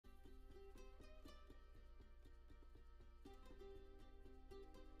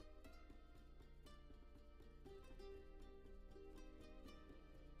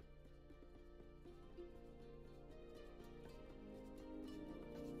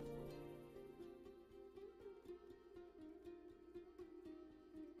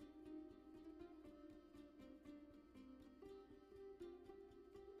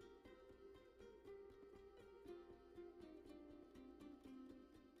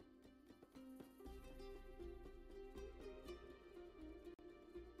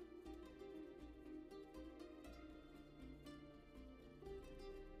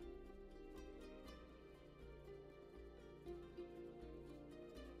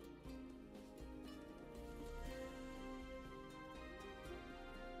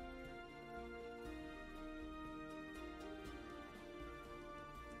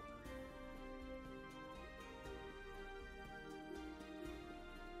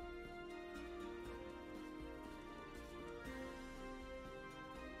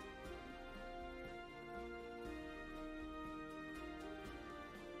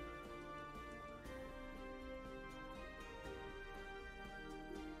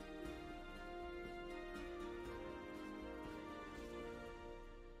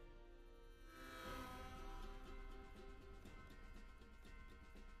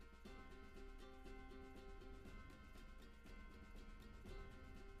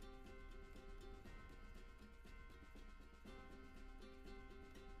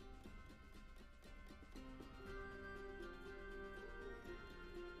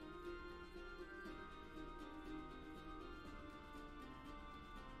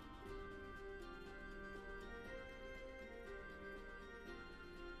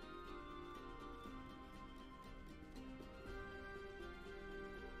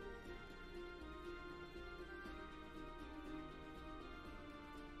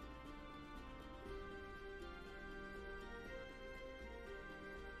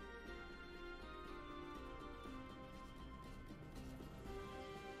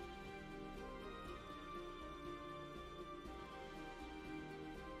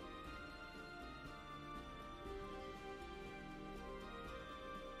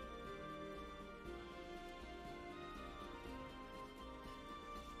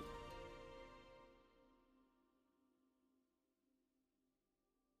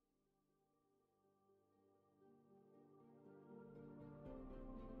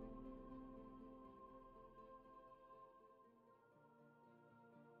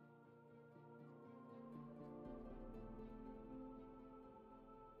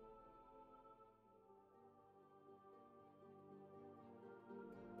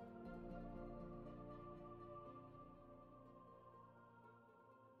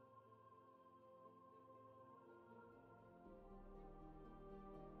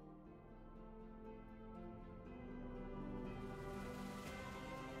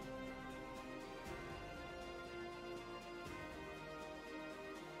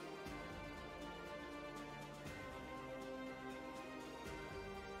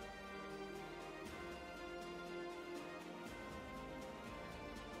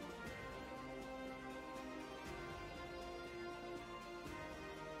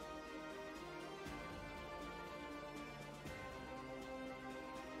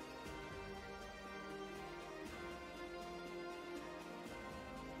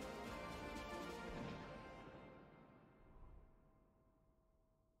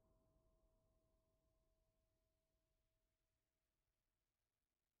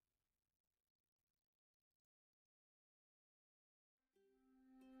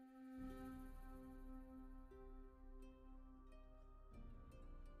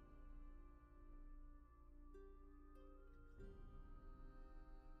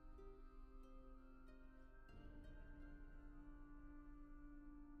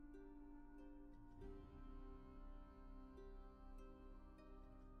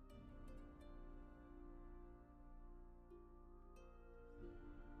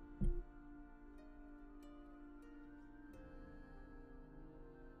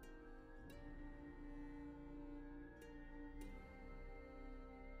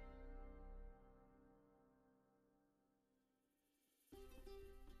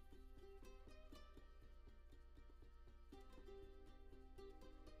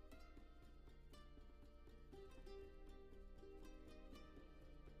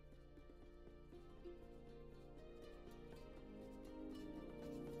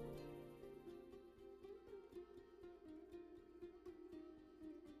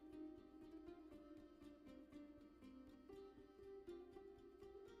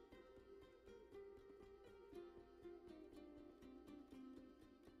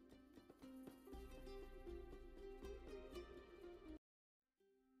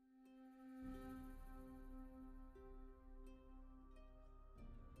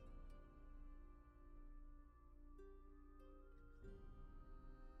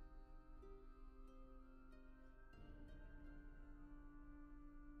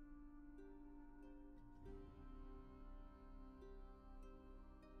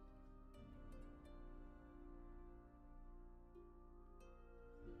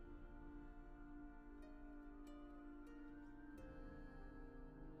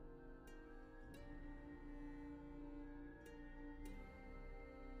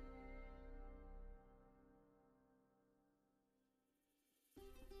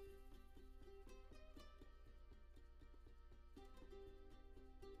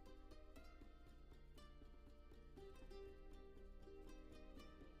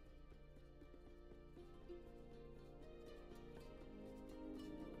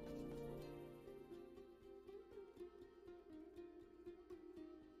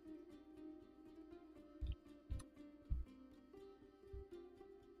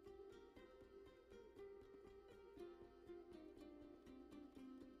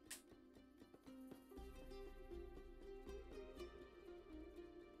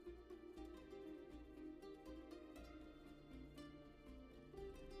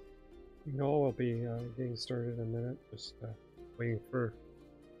No, I'll be getting started in a minute. Just waiting for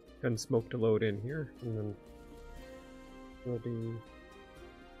Gunsmoke to load in here, and then we'll be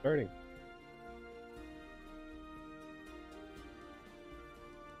starting.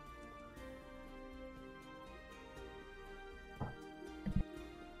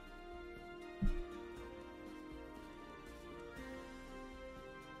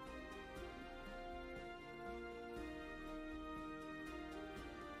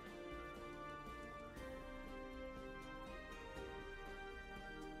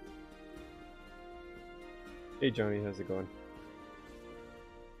 Hey Johnny, how's it going?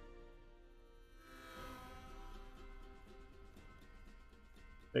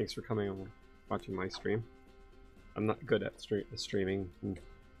 Thanks for coming and watching my stream. I'm not good at streaming. I'm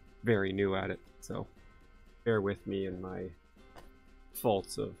very new at it, so bear with me and my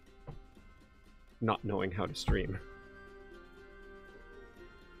faults of not knowing how to stream.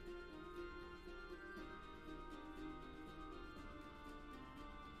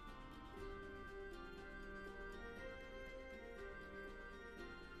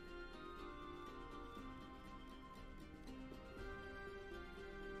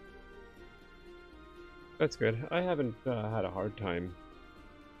 That's good. I haven't had a hard time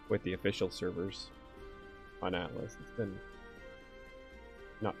with the official servers on Atlas. It's been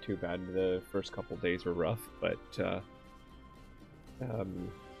not too bad. The first couple days were rough, but it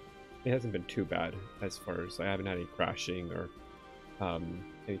hasn't been too bad as far as I haven't had any crashing or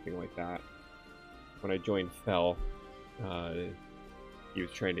anything like that. When I joined Fell, he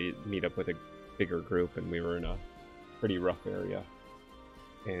was trying to meet up with a bigger group, and we were in a pretty rough area,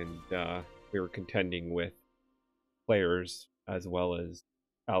 and we were contending with players as well as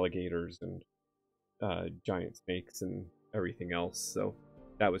alligators and giant snakes and everything else, so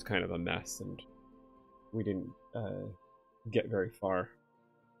that was kind of a mess, and we didn't get very far.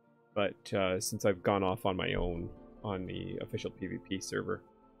 But since I've gone off on my own on the official PvP server,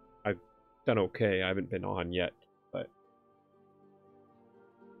 I've done okay. I haven't been on yet, but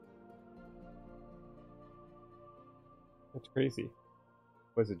that's crazy.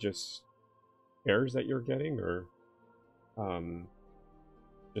 Was it just errors that you're getting, or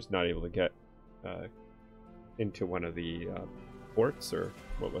just not able to get into one of the ports, or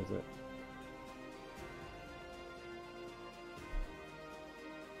what was it?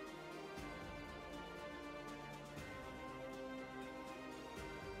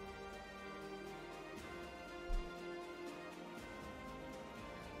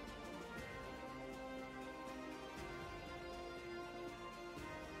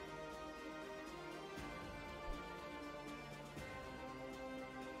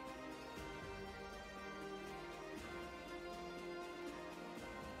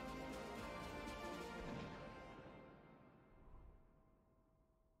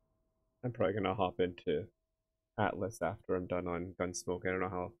 I'm probably gonna hop into Atlas after I'm done on Gunsmoke. I don't know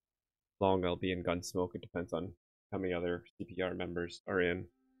how long I'll be in Gunsmoke. It depends on how many other CPR members are in,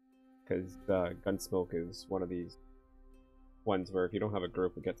 because Gunsmoke is one of these ones where if you don't have a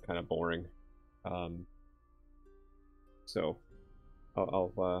group, it gets kind of boring. So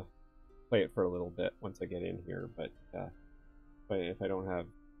I'll play it for a little bit once I get in here, but if I don't have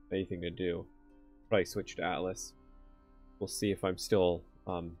anything to do, probably switch to Atlas. We'll see if I'm still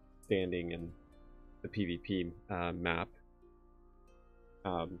standing in the PvP map.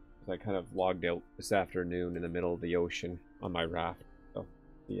 I kind of logged out this afternoon in the middle of the ocean on my raft, so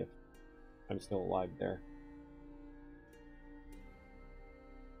see if I'm still alive there.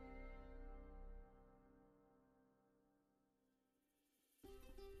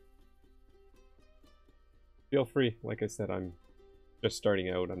 Feel free. Like I said, I'm just starting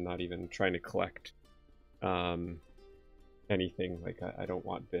out. I'm not even trying to collect anything. Like I don't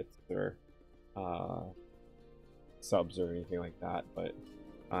want bits or subs or anything like that, but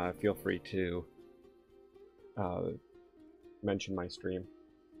feel free to mention my stream.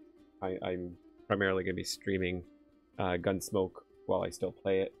 I'm primarily going to be streaming Gunsmoke while I still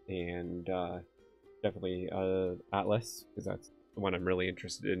play it, and definitely Atlas, because that's the one I'm really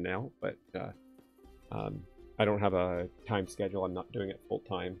interested in now, but I don't have a time schedule. I'm not doing it full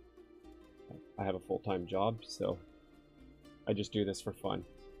time. I have a full-time job, so I just do this for fun.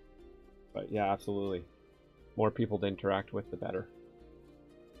 But yeah, absolutely. More people to interact with, the better.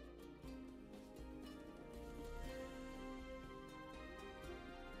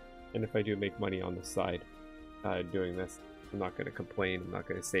 And if I do make money on the side doing this, I'm not going to complain. I'm not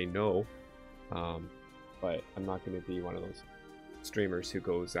going to say no. But I'm not going to be one of those streamers who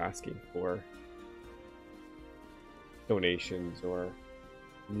goes asking for donations or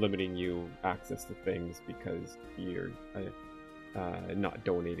limiting you access to things because you're not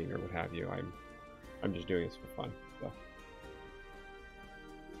donating or what have you. I'm just doing this for fun. So.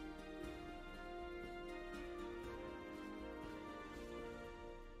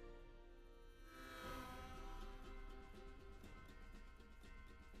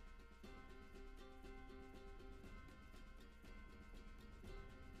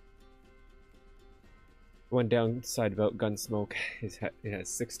 One downside about Gunsmoke is it has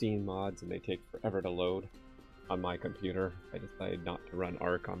 16 mods and they take forever to load on my computer. I decided not to run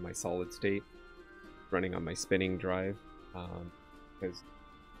Arc on my solid state, running on my spinning drive, because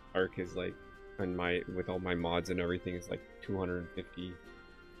Arc is like, with all my mods and everything, is like 250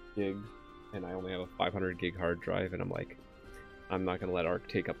 gig, and I only have a 500 gig hard drive, and I'm like, I'm not gonna let Arc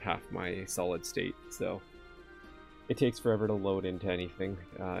take up half my solid state, so it takes forever to load into anything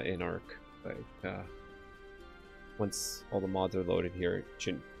in Arc. But once all the mods are loaded here, it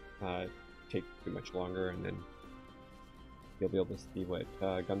shouldn't take too much longer, and then you'll be able to see what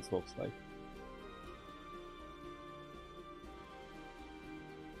Gunsmoke's like.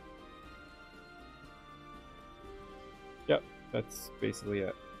 Yep, that's basically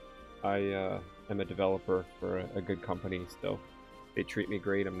it. I am a developer for a good company, so they treat me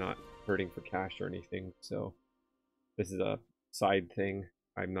great. I'm not hurting for cash or anything, so this is a side thing.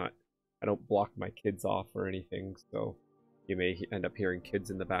 I don't block my kids off or anything, so you may end up hearing kids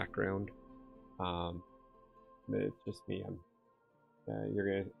in the background. It's just me.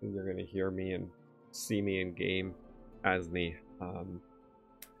 You're gonna hear me and see me in game as me. I'm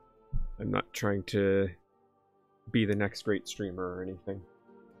not trying to be the next great streamer or anything.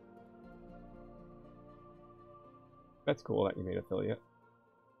 That's cool that you made affiliate.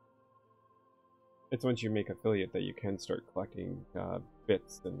 It's once you make affiliate that you can start collecting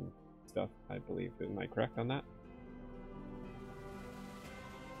bits and stuff, I believe. Am I correct on that?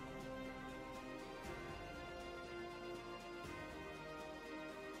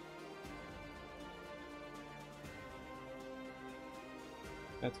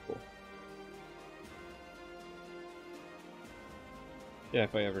 That's cool. Yeah,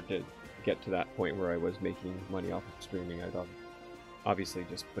 if I ever did get to that point where I was making money off of streaming, I'd obviously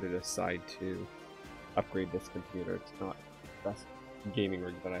just put it aside to upgrade this computer. It's not the best gaming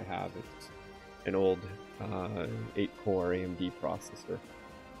rig that I have. It's an old 8-core AMD processor.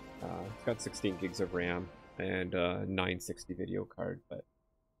 It's got 16 gigs of RAM and a 960 video card, but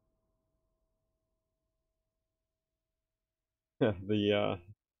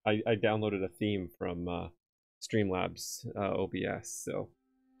I downloaded a theme from Streamlabs OBS, so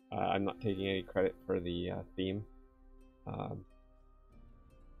I'm not taking any credit for the theme.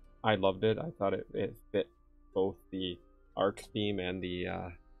 I loved it. I thought it fit both the Arc theme and the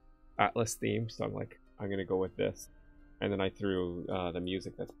Atlas theme, so I'm like, I'm gonna go with this. And then I threw the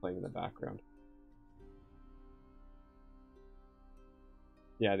music that's playing in the background.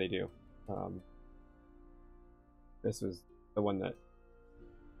 Yeah, they do. This was the one that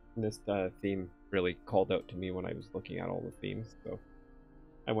this theme really called out to me when I was looking at all the themes, so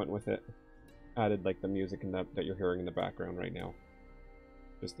I went with it. Added like the music in that you're hearing in the background right now,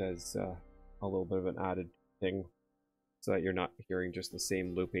 just as a little bit of an added thing, so that you're not hearing just the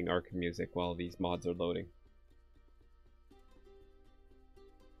same looping Arc music while these mods are loading.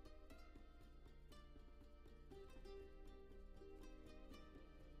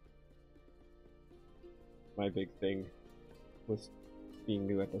 My big thing with being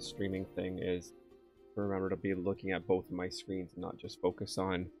new at the streaming thing is remember to be looking at both of my screens and not just focus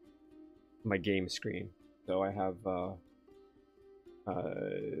on my game screen. So I have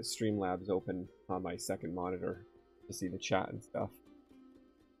Streamlabs open on my second monitor to see the chat and stuff.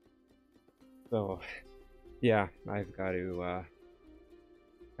 So yeah, I've got to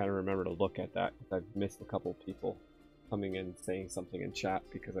kind of remember to look at that, because I've missed a couple people coming in saying something in chat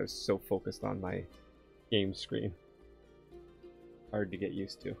because I was so focused on my game screen. Hard to get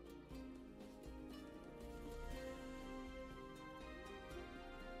used to.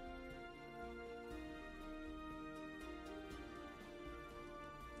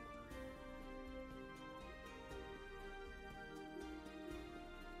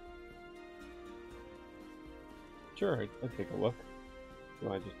 Sure, I'd take a look. You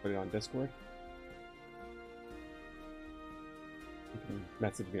want to just put it on Discord? You can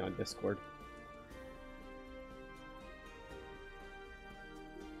message me on Discord.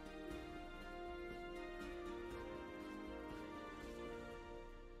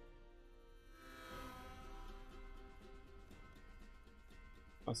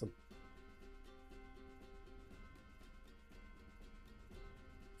 Awesome.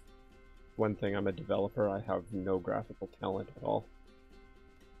 One thing, I'm a developer. I have no graphical talent at all.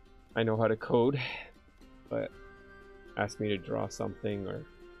 I know how to code, but ask me to draw something or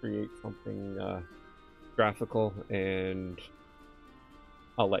create something graphical and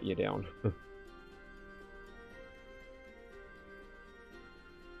I'll let you down.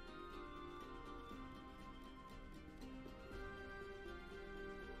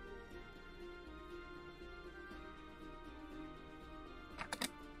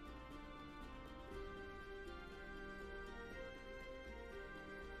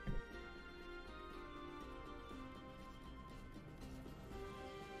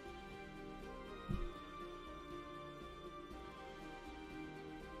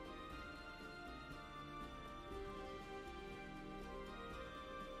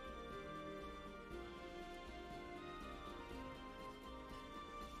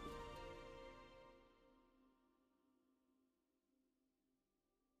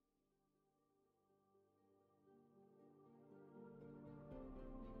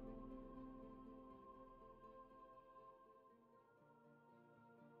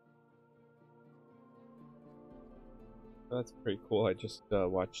 That's pretty cool. I just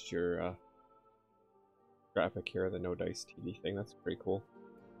watched your graphic here, the No Dice TV thing. That's pretty cool.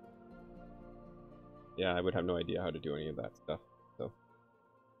 Yeah, I would have no idea how to do any of that stuff, so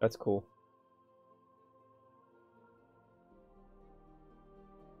that's cool.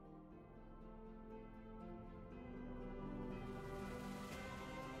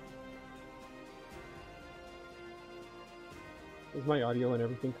 Is my audio and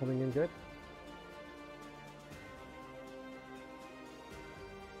everything coming in good?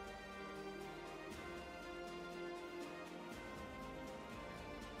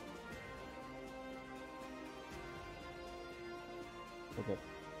 Okay.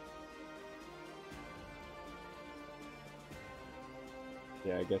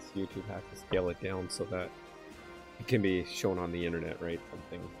 Yeah, I guess YouTube has to scale it down so that it can be shown on the internet, right?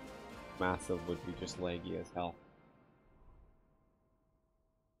 Something massive would be just laggy as hell.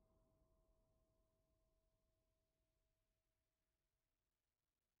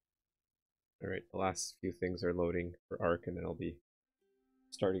 Alright, the last few things are loading for Arc, and then I'll be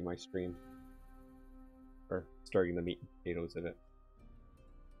starting my stream. Or starting the meat and potatoes of it.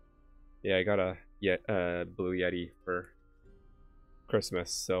 Yeah, I got a Blue Yeti for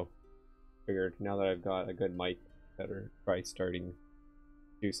Christmas, so figured now that I've got a good mic, better try starting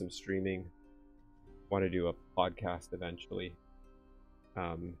to do some streaming. Want to do a podcast eventually.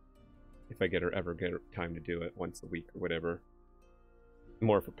 If I ever get time to do it once a week or whatever.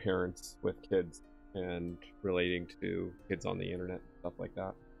 More for parents with kids and relating to kids on the internet, stuff like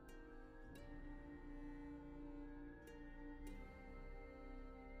that.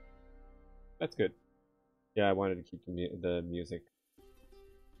 That's good. Yeah, I wanted to keep the music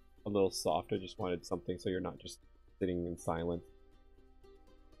a little soft. I just wanted something so you're not just sitting in silence.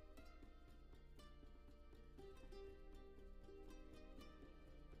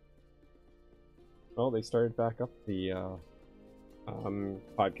 Well, they started back up the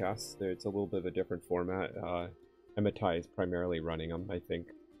podcasts. It's a little bit of a different format. Emitai is primarily running them, I think.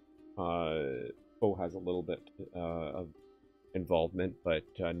 Bo has a little bit of involvement, but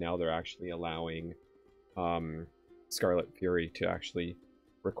now they're actually allowing Scarlet Fury to actually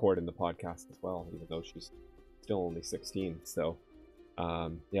record in the podcast as well, even though she's still only 16. So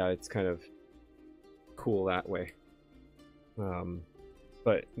yeah, it's kind of cool that way.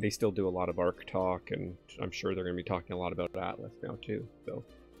 But they still do a lot of ARC talk, and I'm sure they're going to be talking a lot about Atlas now too. So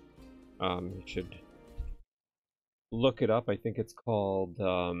you should look it up. I think it's called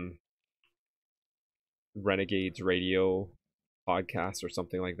Renegades Radio Podcast or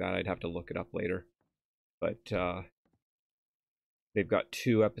something like that. I'd have to look it up later. But they've got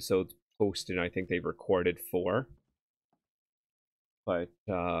 2 episodes posted, and I think they've recorded 4. But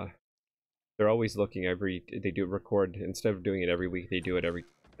they're always looking they do record, instead of doing it every week, they do it every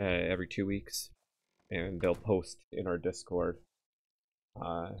 2 weeks, and they'll post in our Discord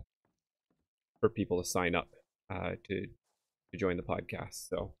for people to sign up to join the podcast.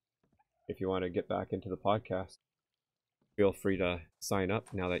 So if you want to get back into the podcast, feel free to sign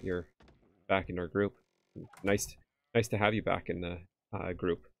up now that you're back in our group. Nice to have you back in the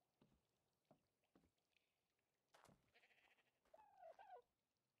group.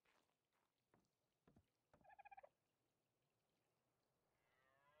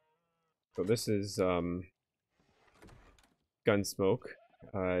 So this is Gunsmoke.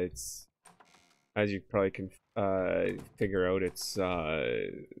 It's, as you probably can figure out, it's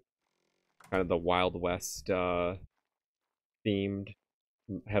kind of the Wild West themed,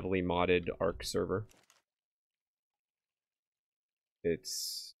 heavily modded Ark server.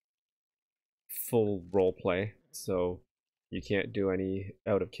 It's full roleplay, so you can't do any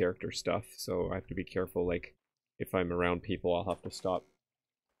out of character stuff. So I have to be careful. Like, if I'm around people, I'll have to stop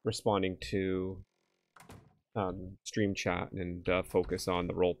responding to stream chat and focus on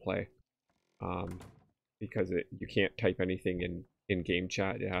the roleplay. Because you can't type anything in game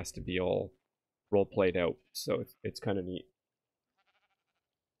chat. It has to be all role played out. So it's kind of neat.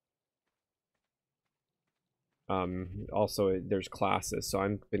 Also, there's classes. So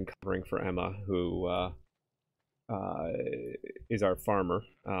I've been covering for Emma, who is our farmer.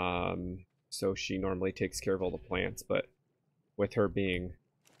 So she normally takes care of all the plants, but with her being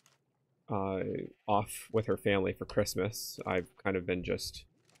off with her family for Christmas, I've kind of been just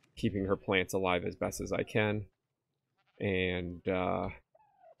keeping her plants alive as best as I can, and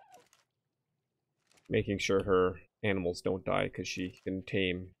making sure her animals don't die, because she can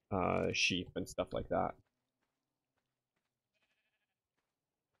tame sheep and stuff like that.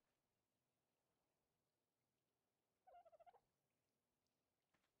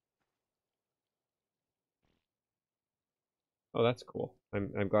 Oh, that's cool.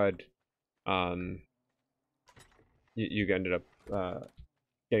 I'm glad um, you ended up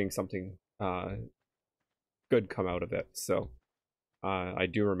getting something good come out of it. So I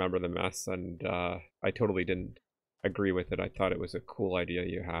do remember the mess, and I totally didn't agree with it. I thought it was a cool idea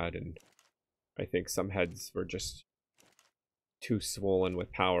you had, and I think some heads were just too swollen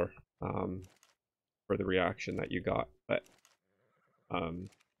with power for the reaction that you got. But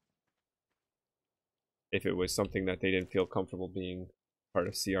um, if it was something that they didn't feel comfortable being part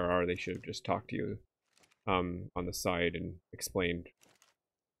of CRR, they should have just talked to you on the side and explained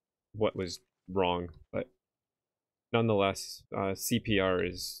what was wrong. But nonetheless, CPR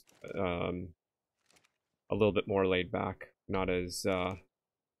is a little bit more laid back, not as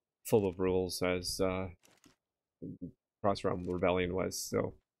full of rules as Cross Realm Rebellion was.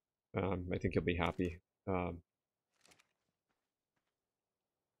 So I think you'll be happy.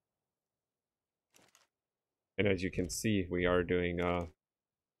 And as you can see, we are doing a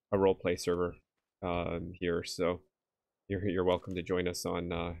roleplay server here, so you're welcome to join us on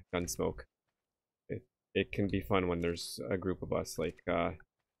Gunsmoke. It can be fun when there's a group of us, like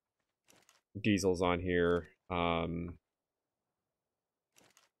Diesel's on here,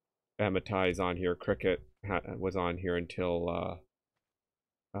 Amatai's on here, Cricket was on here until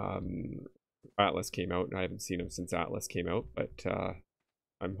Atlas came out. I haven't seen him since Atlas came out, but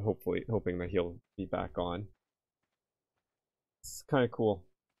I'm hoping that he'll be back on. It's kind of cool.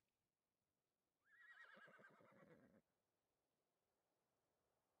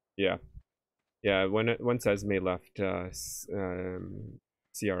 Yeah. Yeah, once Esme left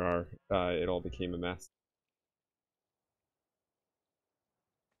CRR, it all became a mess.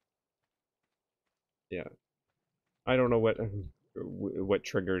 Yeah, I don't know what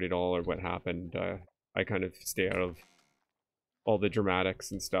triggered it all or what happened. I kind of stay out of all the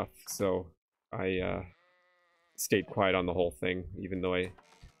dramatics and stuff, so I stayed quiet on the whole thing, even though I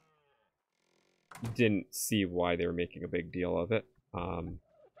didn't see why they were making a big deal of it.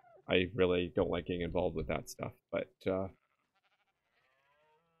 I really don't like getting involved with that stuff, but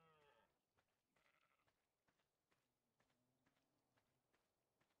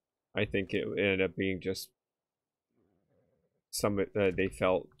I think it ended up being just they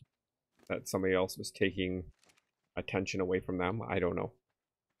felt that somebody else was taking attention away from them. I don't know,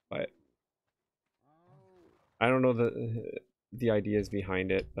 but I don't know the ideas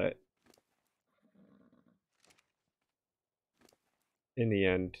behind it, but in the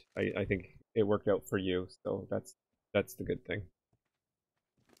end, I think it worked out for you, so that's the good thing.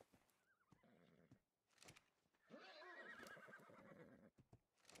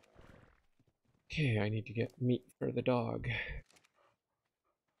 Okay, I need to get meat for the dog.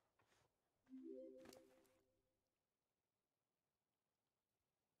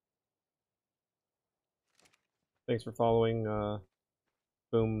 Thanks for following,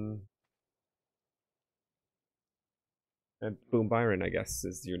 Boom, Boom Byron, I guess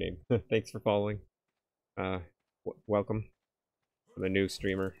is your name. Thanks for following. Welcome. I'm a new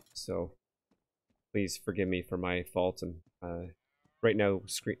streamer, so please forgive me for my faults. And right now,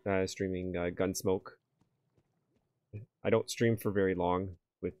 streaming Gunsmoke. I don't stream for very long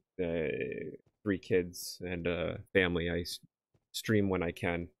with 3 kids and a family. I stream when I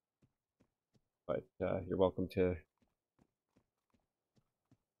can, but you're welcome to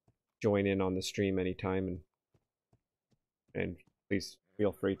join in on the stream anytime, and please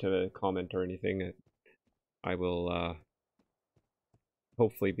feel free to comment or anything. I will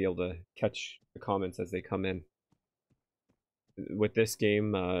hopefully be able to catch the comments as they come in. With this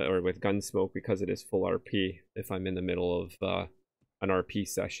game, or with Gunsmoke, because it is full RP, if I'm in the middle of an RP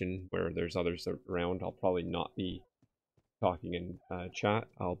session where there's others around, I'll probably not be talking in chat.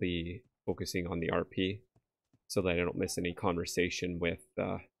 I'll be focusing on the RP so that I don't miss any conversation with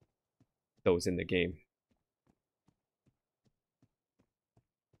those in the game.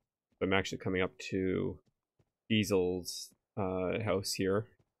 I'm actually coming up to Diesel's house here.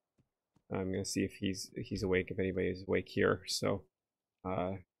 I'm gonna see if he's awake, if anybody is awake here. So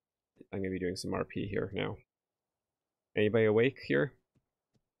I'm gonna be doing some RP here now. Anybody awake here?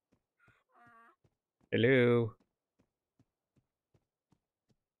 Hello?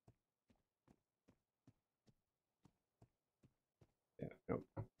 Yeah, no.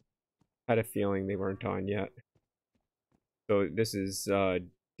 Had a feeling they weren't on yet. So this is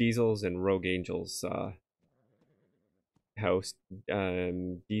Diesel's and Rogue Angel's house.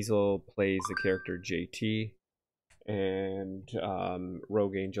 Diesel plays the character JT, and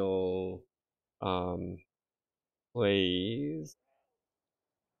Rogue Angel plays,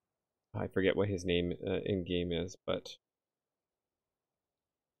 I forget what his name in game is, but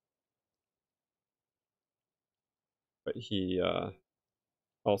he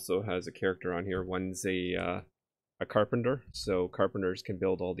also has a character on here. One's a carpenter, so carpenters can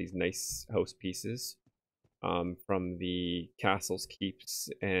build all these nice house pieces from the castles, keeps,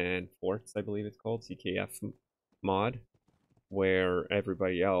 and forts, I believe it's called, CKF mod, where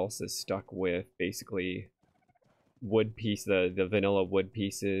everybody else is stuck with basically wood piece, the vanilla wood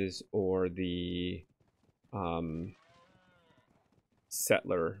pieces, or the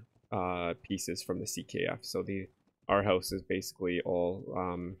settler pieces from the CKF. So our house is basically all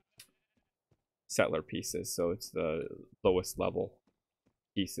settler pieces, so it's the lowest level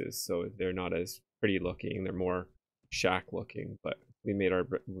pieces, so they're not as pretty looking, they're more shack looking, but we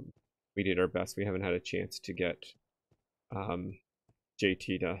did our best. We haven't had a chance to get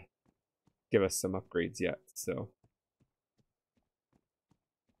JT to give us some upgrades yet, so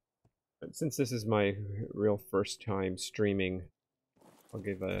since this is my real first time streaming, I'll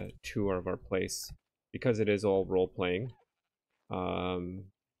give a tour of our place. Because it is all role-playing,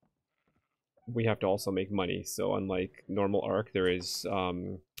 we have to also make money, so unlike normal Ark, there is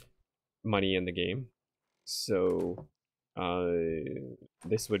money in the game. So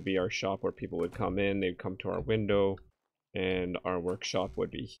this would be our shop where people would come in, they'd come to our window, and our workshop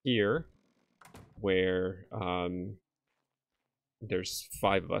would be here, where there's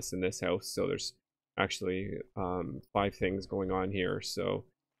 5 of us in this house, so there's actually 5 things going on here. So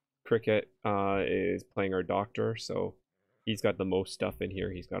Cricket is playing our doctor, so he's got the most stuff in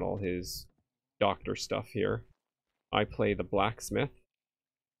here. He's got all his doctor stuff here. I play the blacksmith,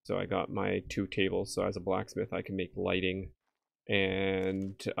 so I got my 2 tables, so as a blacksmith I can make lighting,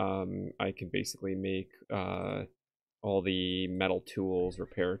 and I can basically make all the metal tools,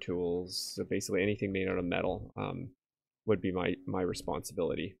 repair tools, so basically anything made out of metal would be my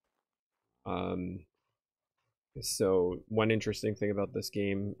responsibility. So one interesting thing about this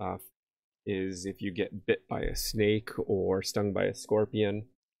game is if you get bit by a snake or stung by a scorpion,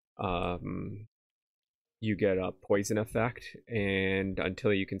 you get a poison effect, and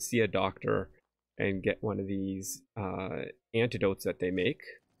until you can see a doctor and get one of these antidotes that they make,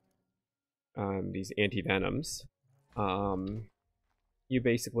 these anti-venoms, you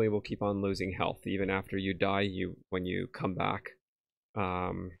basically will keep on losing health. Even after you die, when you come back,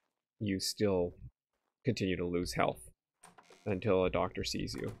 you still continue to lose health until a doctor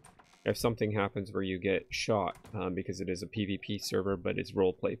sees you. If something happens where you get shot, because it is a PvP server, but it's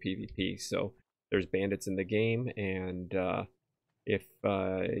roleplay PvP, so there's bandits in the game, and if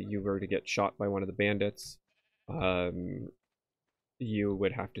you were to get shot by one of the bandits, you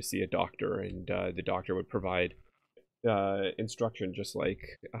would have to see a doctor, and the doctor would provide instruction just like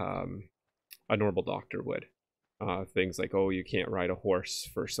a normal doctor would. Things like, oh, you can't ride a horse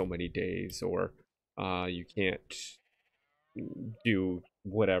for so many days, or you can't do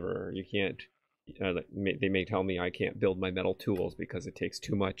whatever. You can't, they may tell me I can't build my metal tools because it takes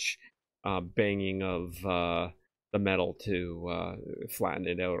too much banging of the metal to flatten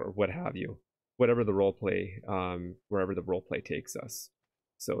it out, or what have you. Whatever the roleplay, wherever the roleplay takes us.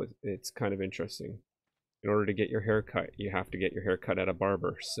 So it's kind of interesting. In order to get your hair cut, you have to get your hair cut at a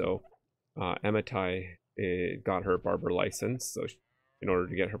barber. So Emitai got her barber license. So in order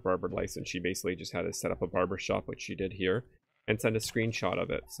to get her barber license, she basically just had to set up a barber shop, which she did here, and send a screenshot of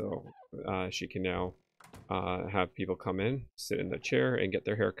it. So she can now have people come in, sit in the chair, and get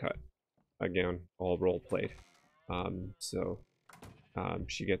their hair cut. again, all role played.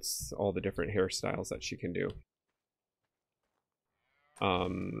 She gets all the different hairstyles that she can do.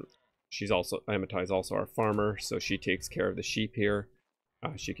 She's also, Amata is also our farmer, so she takes care of the sheep here.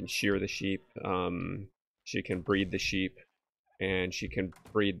 She can shear the sheep, she can breed the sheep, and she can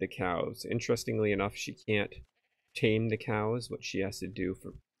breed the cows. Interestingly enough, she can't tame the cows. What she has to do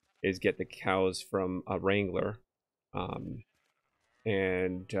is get the cows from a wrangler, and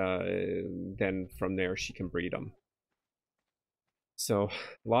then from there she can breed them. So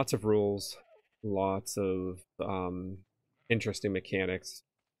lots of rules, lots of interesting mechanics.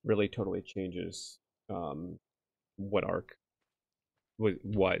 Really totally changes what Ark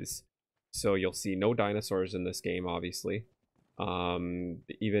was. So you'll see no dinosaurs in this game, obviously.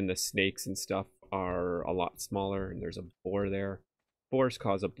 Even the snakes and stuff are a lot smaller, and there's a boar there. Boars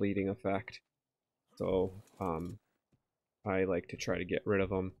cause a bleeding effect, so I like to try to get rid of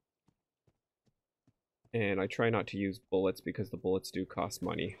them. And I try not to use bullets because the bullets do cost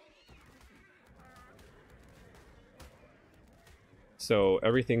money. So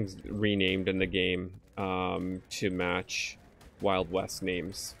everything's renamed in the game to match Wild West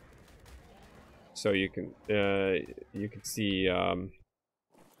names. So you can see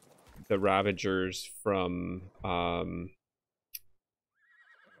the Ravagers from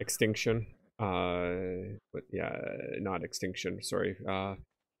Extinction. But yeah, not Extinction. Sorry,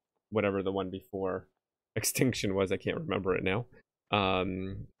 whatever the one before Extinction was. I can't remember it now.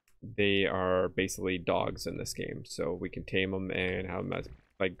 They are basically dogs in this game, so we can tame them and have them as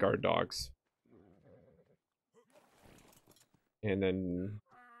like guard dogs. And then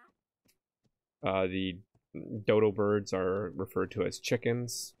the dodo birds are referred to as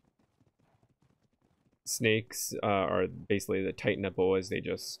chickens. Snakes are basically the Titanoboas. They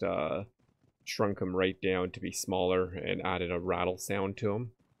just shrunk them right down to be smaller and added a rattle sound to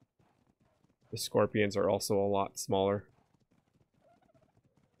them. The scorpions are also a lot smaller.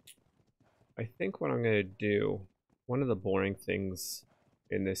 I think what I'm going to do, one of the boring things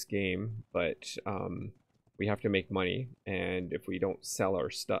in this game, but we have to make money, and if we don't sell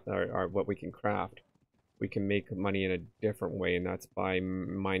our stuff, or what we can craft, we can make money in a different way, and that's by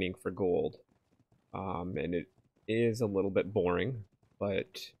mining for gold. And it is a little bit boring,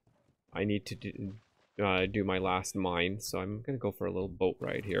 but I need to do my last mine, so I'm going to go for a little boat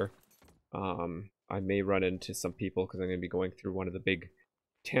ride here. I may run into some people because I'm going to be going through one of the big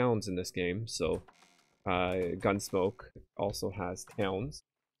towns in this game. So Gunsmoke also has towns.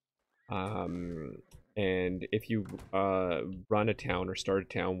 And if you run a town or start a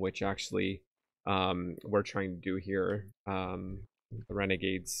town, which actually we're trying to do here, the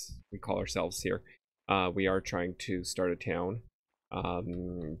Renegades, we call ourselves here, we are trying to start a town.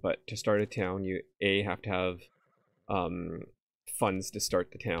 But to start a town, you have to have funds to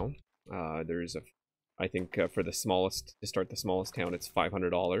start the town. There's I think for the smallest, to start the smallest town, it's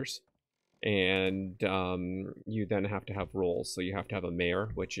 $500. And you then have to have roles. So you have to have a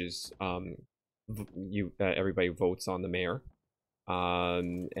mayor, which is everybody votes on the mayor.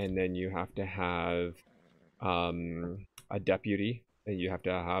 And then you have to have a deputy, and you have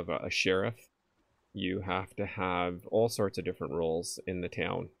to have a sheriff. You have to have all sorts of different roles in the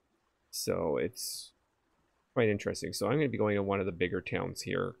town. So it's quite interesting. So I'm going to be going to one of the bigger towns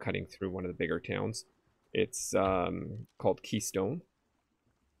here, cutting through one of the bigger towns. It's called Keystone.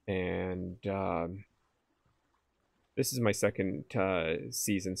 And this is my second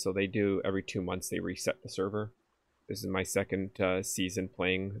season, so they do every 2 months they reset the server. This is my second season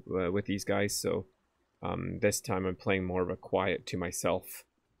playing with these guys, so this time I'm playing more of a quiet to myself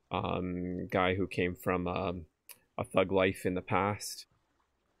guy who came from a thug life in the past.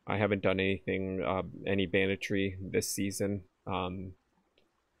 I haven't done anything, any banditry this season,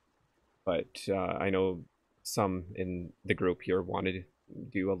 but I know some in the group here wanted to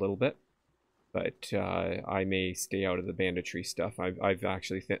do a little bit, but I may stay out of the banditry stuff. I've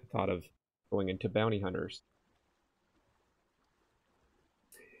actually thought of going into bounty hunters.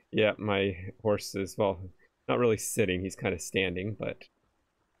 Yeah, my horse is, well, not really sitting, he's kind of standing, but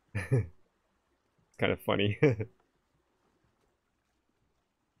it's kind of funny.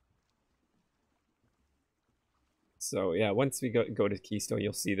 So yeah, once we go to Keystone,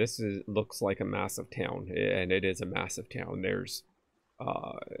 you'll see this looks like a massive town, and it is a massive town. There's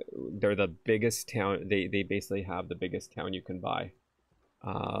they're the biggest town. They basically have the biggest town you can buy,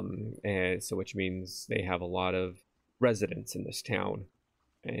 and so which means they have a lot of residents in this town,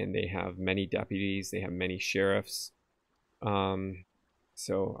 and they have many deputies. They have many sheriffs.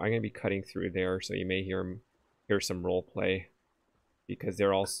 So I'm gonna be cutting through there, so you may hear some role play, because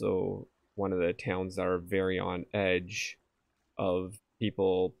they're also one of the towns that are very on edge of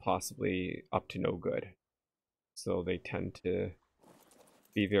people possibly up to no good. So they tend to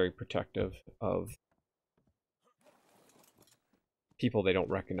be very protective of people they don't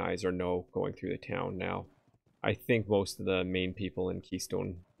recognize or know going through the town. Now, I think most of the main people in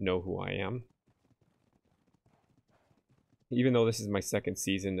Keystone know who I am. Even though this is my second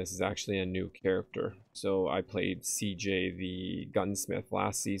season, this is actually a new character. So I played CJ the gunsmith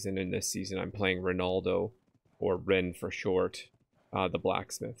last season, and this season I'm playing Rinaldo, or Rin for short, the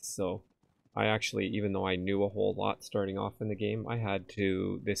blacksmith. So I actually, even though I knew a whole lot starting off in the game, I had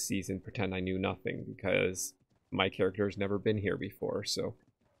to, this season, pretend I knew nothing because my character has never been here before. So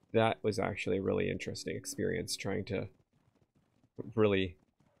that was actually a really interesting experience, trying to really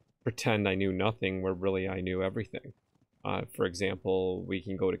pretend I knew nothing where really I knew everything. For example, we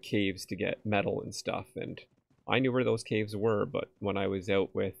can go to caves to get metal and stuff, and I knew where those caves were, but when I was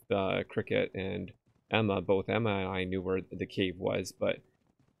out with Cricket and Emma, both Emma and I knew where the cave was, but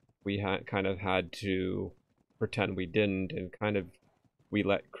we kind of had to pretend we didn't, and kind of we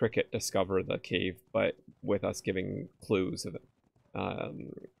let Cricket discover the cave, but with us giving clues of it,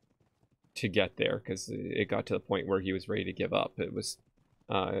 to get there, because it got to the point where he was ready to give up. It was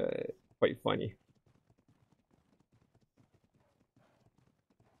quite funny.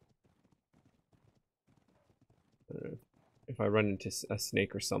 If I run into a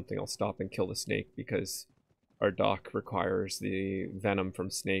snake or something, I'll stop and kill the snake because our doc requires the venom from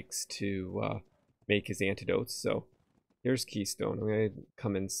snakes to make his antidotes. So here's Keystone. I'm going to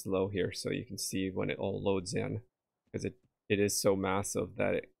come in slow here so you can see when it all loads in, because it is so massive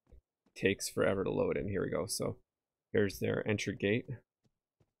that it takes forever to load in. Here we go. So here's their entry gate.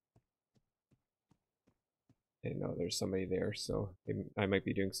 And no, there's somebody there, so I might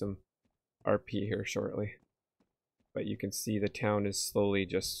be doing some RP here shortly. But you can see the town is slowly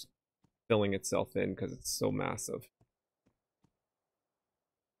just filling itself in because it's so massive.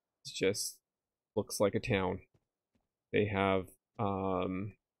 It just looks like a town. They have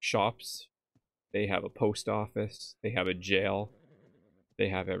shops, they have a post office, they have a jail, they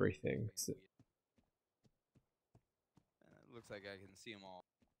have everything. So, looks like I can see them all.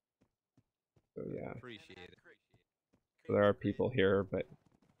 so yeah. Appreciate it. So there are people here, but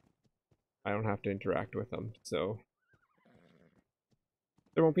I don't have to interact with them, so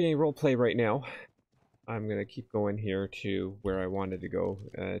there won't be any roleplay right now. I'm gonna keep going here to where I wanted to go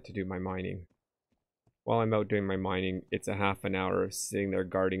to do my mining. While I'm out doing my mining, it's a half an hour of sitting there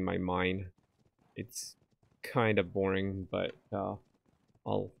guarding my mine. It's kind of boring, but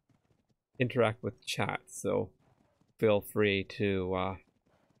I'll interact with chat, so feel free to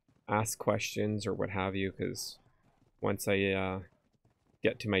ask questions or what have you, because once I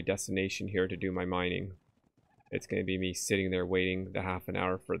get to my destination here to do my mining, it's going to be me sitting there waiting the half an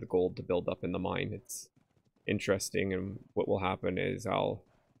hour for the gold to build up in the mine. It's interesting, and what will happen is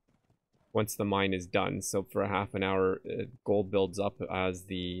once the mine is done, so for a half an hour, gold builds up as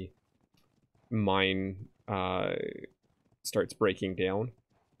the mine starts breaking down,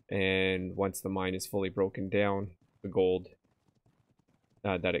 and once the mine is fully broken down, the gold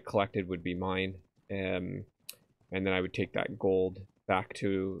that it collected would be mine, and then I would take that gold back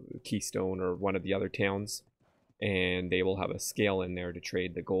to Keystone or one of the other towns, and they will have a scale in there to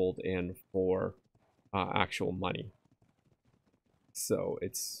trade the gold in for actual money. So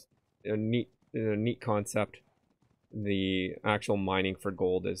it's a neat concept. The actual mining for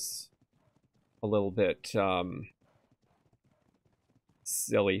gold is a little bit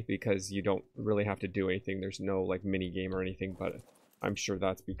silly because you don't really have to do anything. There's no like mini game or anything, but I'm sure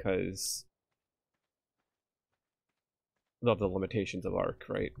that's because of the limitations of Ark,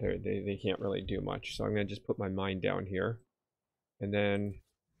 right? They can't really do much. So I'm going to just put my mine down here, and then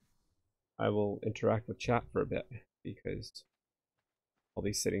I will interact with chat for a bit because I'll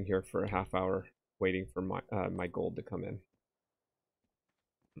be sitting here for a half hour waiting for my gold to come in.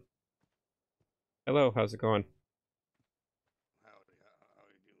 Hello, how's it going? Howdy, how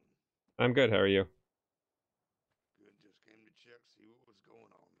you doing? I'm good, how are you? Good, just came to check, see what was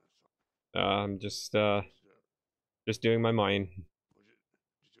going on. I'm just doing my mine. Was it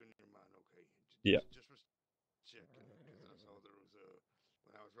just doing your mind? Okay. Yeah. Just was checking because I saw there was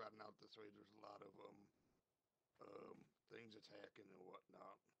when I was riding out this way, there's a lot of things attacking and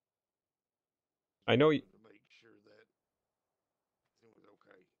whatnot. I know. To make sure that it was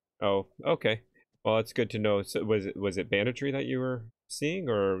okay. Oh, okay. Well, it's good to know. So was it banditry that you were seeing,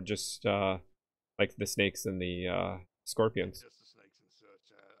 or just like the snakes and the scorpions? Just the snakes and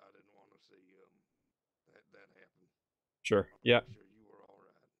such. I didn't want to see that happen. Sure. Yeah. Make sure you were all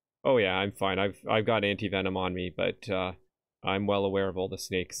right. Oh yeah, I'm fine. I've got anti-venom on me, but I'm well aware of all the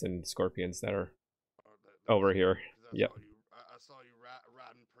snakes and scorpions that are over here. I Yep. I saw you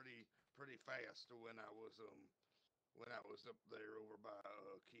when I was up there over by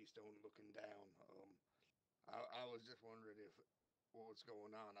Keystone looking down. I was just wondering if what was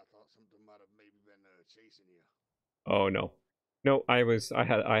going on. I thought something might have maybe been chasing you. Oh no. No, I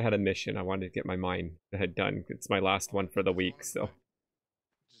had a mission. I wanted to get my mine had done. It's my last one for the week, so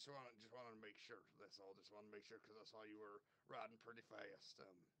Just wanted to make sure. That's all. Just wanted to make sure because I saw you were riding pretty fast.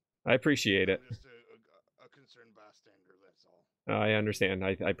 I appreciate it. I'm just a concerned bystander. That's all. I understand.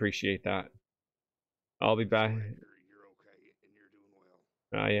 I appreciate that. I'll be I'm just back. glad you're okay and you're doing well.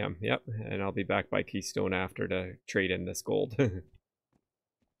 I am. Yep, and I'll be back by Keystone after to trade in this gold. All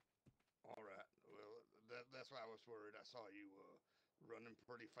right. Well, that's why I was worried. I saw you running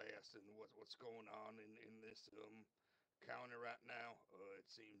pretty fast, and what's going on in this county right now? It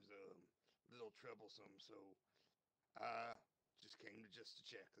seems a little troublesome. So I just came to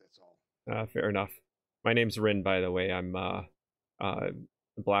check. That's all. Fair enough. My name's Rin, by the way. I'm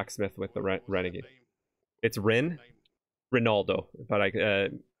blacksmith with the What's that renegade. name? It's What's that Rin, name? Rinaldo, but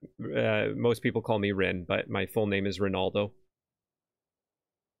most people call me Rin, but my full name is Rinaldo.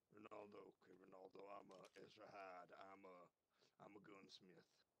 Rinaldo. Okay, Rinaldo. I'm Ezra Hyde. I'm a gunsmith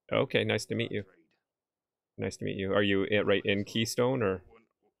Okay, nice to by meet you. trade. Nice to meet you. Are you right in Keystone or?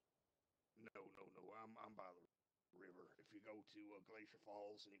 No. I'm by the river. If you go to Glacier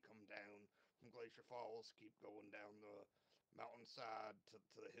Falls and you come down from Glacier Falls, keep going down the mountainside to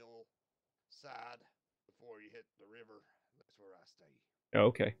the hill side before you hit the river. That's where I stay.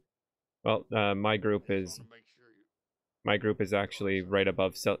 Okay. Well, my I group just is want to make sure you. Oh, I'm actually sorry. right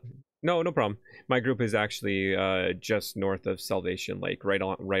above No, no problem. My group is actually just north of Salvation Lake, right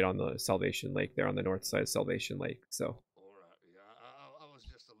on the Salvation Lake there on the north side of Salvation Lake. So, All right. Yeah, I was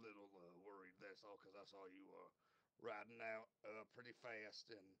just a little worried. That's all because I saw you riding out pretty fast,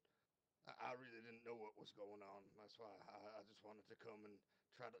 and I really didn't know what was going on. That's why I just wanted to come and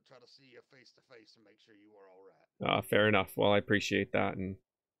try to see you face to face and make sure you were all right. fair enough. Well, I appreciate that, and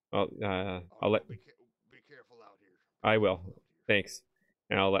well, All I'll right. let. Well, be careful out here. Be I will. careful out here. Thanks.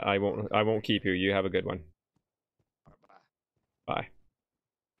 And All right. I won't Take keep care. you. You have a good one. All right. Bye. Bye.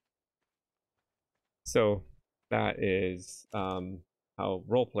 So that is how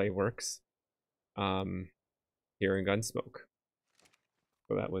roleplay works here in Gunsmoke.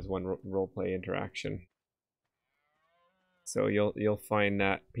 So that was one roleplay interaction. So you'll find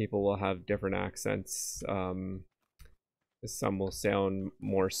that people will have different accents. Some will sound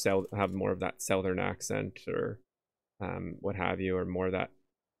more have more of that southern accent or what have you, or more of that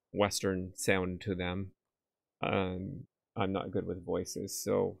western sound to them. I'm not good with voices,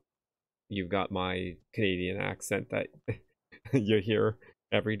 so you've got my Canadian accent that you hear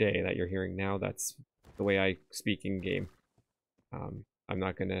every day, that you're hearing now. That's the way I speak in game. I'm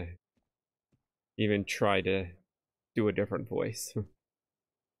not gonna even try to do a different voice.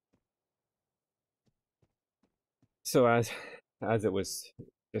 So as it was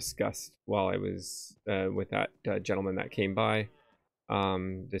discussed while I was with that gentleman that came by,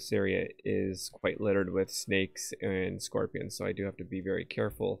 this area is quite littered with snakes and scorpions, so I do have to be very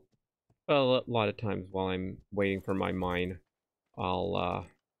careful. A lot of times while I'm waiting for my mine, I'll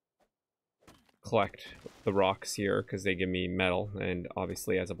collect the rocks here because they give me metal, and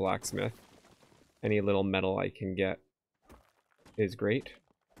obviously as a blacksmith, any little metal I can get is great.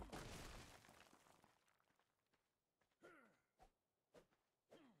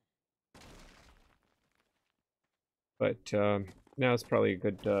 But now is probably a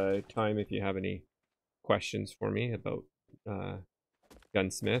good time if you have any questions for me about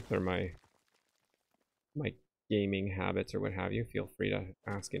Gunsmith or my gaming habits or what have you. Feel free to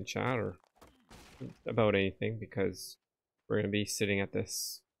ask in chat or about anything, because we're going to be sitting at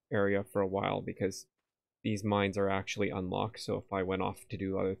this area for a while because these mines are actually unlocked. So if I went off to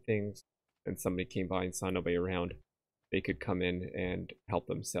do other things and somebody came by and saw nobody around, they could come in and help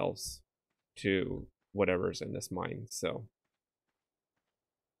themselves to whatever's in this mine. So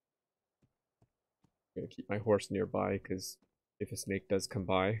I'm gonna keep my horse nearby because if a snake does come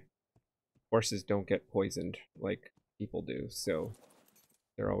by, horses don't get poisoned like people do, so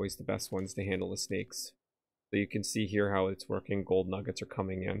they're always the best ones to handle the snakes. So you can see here how it's working. Gold nuggets are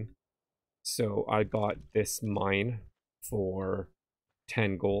coming in. So I bought this mine for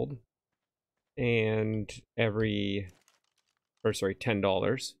 10 gold, and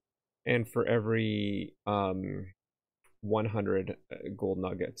 $10, and for every 100 gold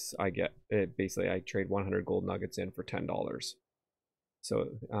nuggets I get, basically I trade 100 gold nuggets in for $10. So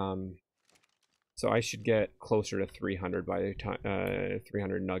so I should get closer to 300 by the time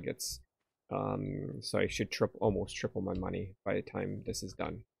 300 nuggets. So I should almost triple my money by the time this is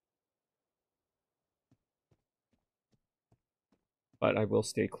done. But I will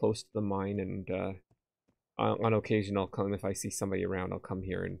stay close to the mine, and on occasion I'll come, if I see somebody around, I'll come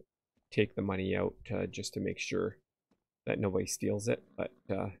here and take the money out just to make sure that nobody steals it. But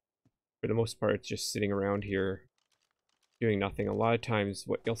for the most part, it's just sitting around here doing nothing. A lot of times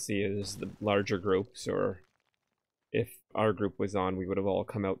what you'll see is the larger groups, or if our group was on, we would have all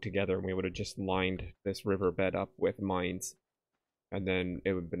come out together and we would have just lined this riverbed up with mines. And then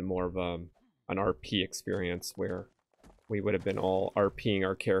it would have been more of an RP experience where we would have been all RPing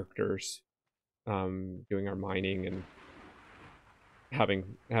our characters, doing our mining and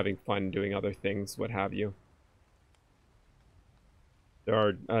having fun doing other things, what have you. There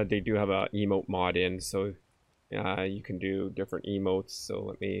are they do have a emote mod in, so you can do different emotes. So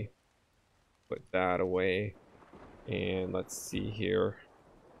let me put that away, and let's see here.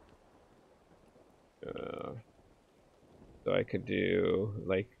 So I could do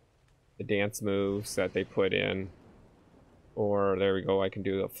like the dance moves that they put in, or there we go, I can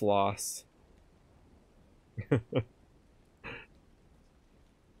do the floss.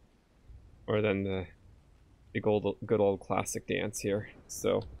 Or then the good old classic dance here.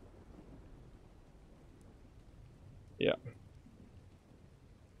 So yeah.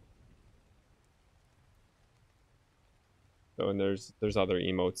 So, and there's other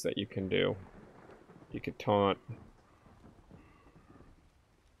emotes that you can do. You could taunt.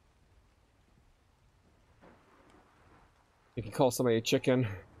 You can call somebody a chicken.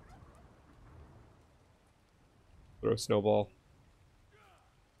 Throw a snowball.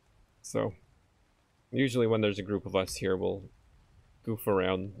 So usually when there's a group of us here, we'll goof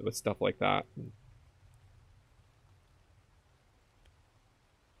around with stuff like that.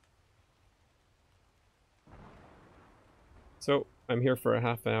 So I'm here for a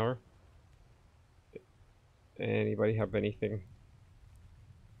half an hour. Anybody have anything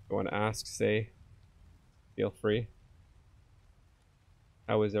you want to ask, say, feel free.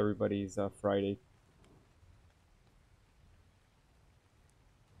 How was everybody's Friday?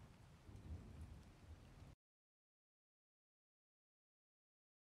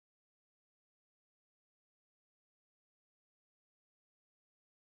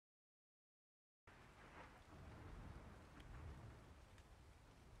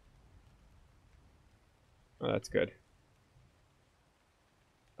 Oh, that's good.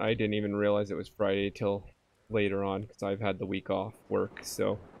 I didn't even realize it was Friday till later on, because I've had the week off work,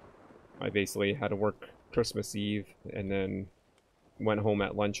 so I basically had to work Christmas Eve and then went home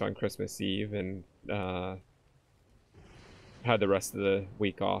at lunch on Christmas Eve and had the rest of the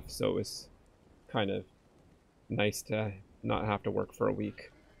week off, so it was kind of nice to not have to work for a week.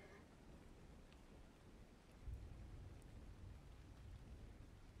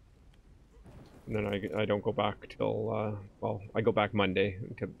 And then I don't go back till, well, I go back Monday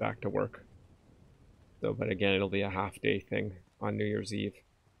to back to work. So, but again, it'll be a half-day thing on New Year's Eve.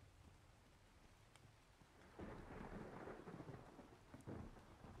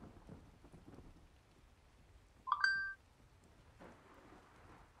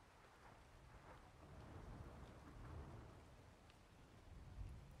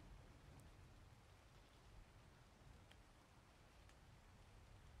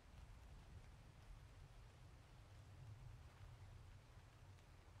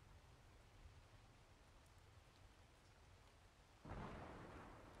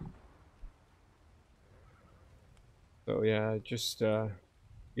 So yeah, just give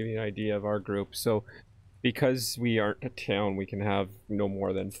you an idea of our group. So because we aren't a town, we can have no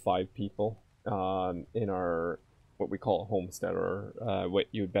more than 5 people in our what we call a homestead, or what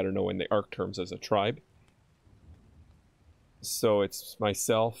you'd better know in the ARC terms as a tribe. So it's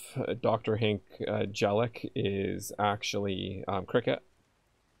myself, Dr. Hank Jellick is actually Cricket.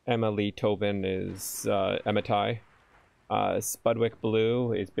 Emma Lee Tobin is Ematai. Spudwick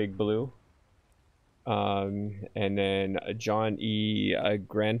Blue is Big Blue. And then John E.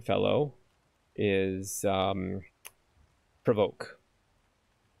 Grandfellow is Provoke.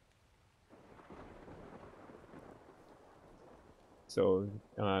 So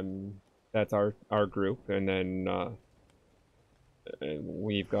that's our group, and then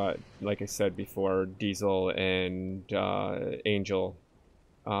we've got, like I said before, Diesel and Angel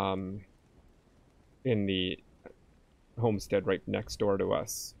in the homestead right next door to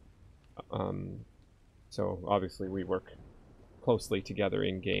us. So obviously we work closely together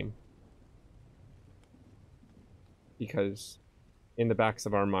in game, because in the backs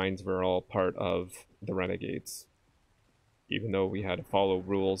of our minds we're all part of the Renegades, even though we had to follow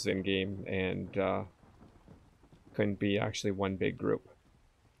rules in game and couldn't be actually one big group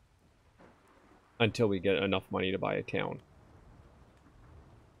until we get enough money to buy a town.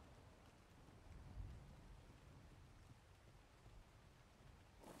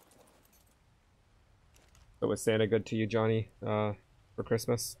 So was Santa good to you, Johnny, for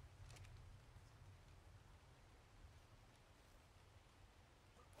Christmas?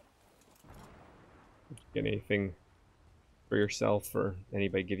 Did you get anything for yourself, or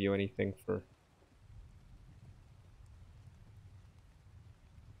anybody give you anything for?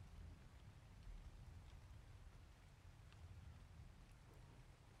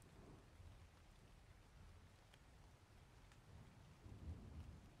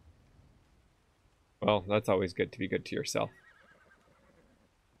 Well, that's always good to be good to yourself.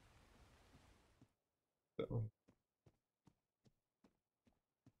 So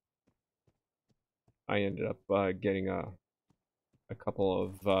I ended up getting a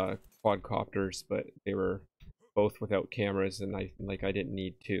couple of quadcopters, but they were both without cameras, and I didn't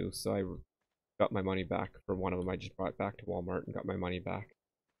need two, so I got my money back for one of them. I just brought it back to Walmart and got my money back.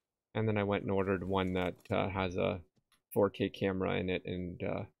 And then I went and ordered one that has a 4K camera in it, and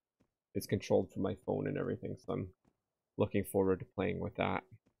it's controlled from my phone and everything. So I'm looking forward to playing with that.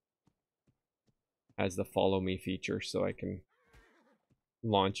 Has the follow me feature, so I can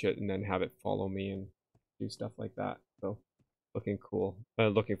launch it and then have it follow me and do stuff like that. So looking cool.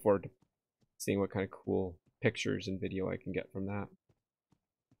 Looking forward to seeing what kind of cool pictures and video I can get from that.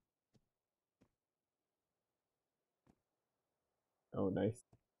 Oh, nice.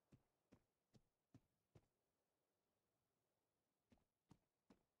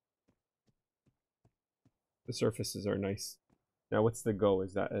 The surfaces are nice. Now, what's the Go?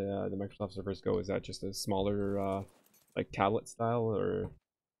 Is that the Microsoft Surface Go? Is that just a smaller, like tablet style, or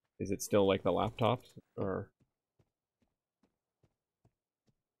is it still like the laptops? Or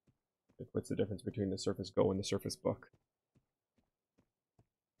like, what's the difference between the Surface Go and the Surface Book?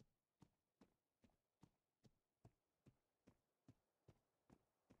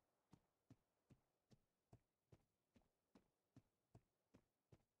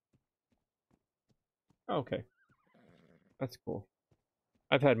 Oh, okay, that's cool.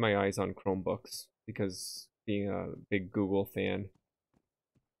 I've had my eyes on Chromebooks because being a big Google fan,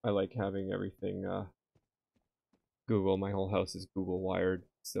 I like having everything Google. My whole house is Google wired,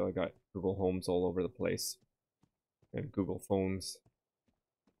 so I got Google Homes all over the place and Google phones.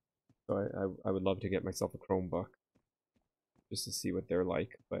 So I would love to get myself a Chromebook just to see what they're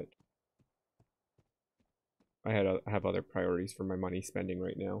like, but I have other priorities for my money spending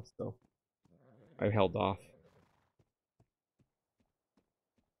right now, so I held off.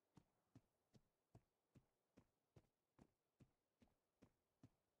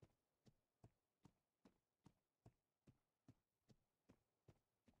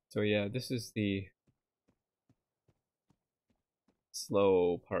 So yeah, this is the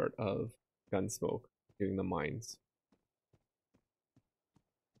slow part of Gunsmoke, doing the mines.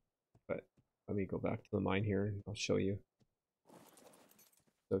 But let me go back to the mine here and I'll show you.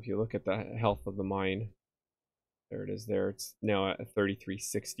 So if you look at the health of the mine, there it is there. It's now at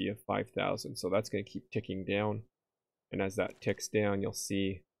 3360 of 5,000. So that's going to keep ticking down. And as that ticks down, you'll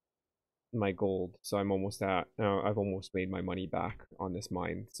see my gold. So I'm almost at, I've almost made my money back on this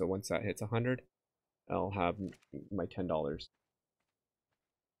mine. So once that hits 100, I'll have my $10.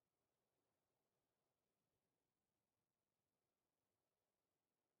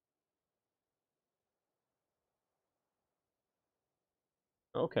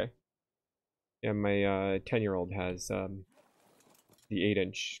 Okay. Yeah, my 10-year-old has the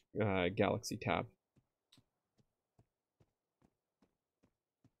 8-inch Galaxy Tab.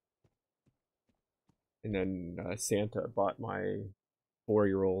 And then Santa bought my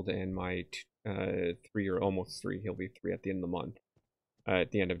 4-year-old and my 3 or almost 3. He'll be 3 at the end of the month.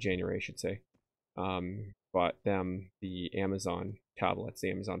 At the end of January, I should say. Bought them the Amazon tablets, the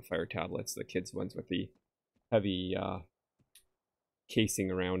Amazon Fire tablets, the kids ones with the heavy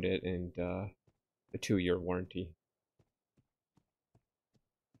casing around it and the 2-year warranty.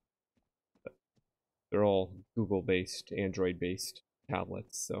 But they're all Google-based, Android-based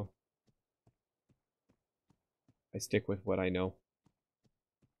tablets, so I stick with what I know.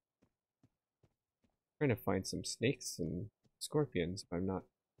 I'm trying to find some snakes and scorpions, but I'm not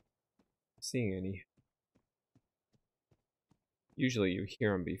seeing any. Usually you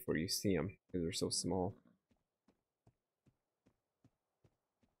hear them before you see them because they're so small.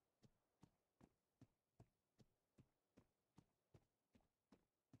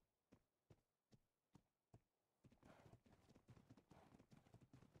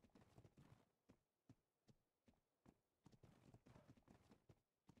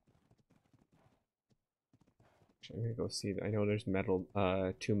 I'm gonna go see. I know there's metal,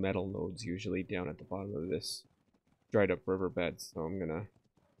 2 metal nodes usually down at the bottom of this dried up riverbed, so I'm gonna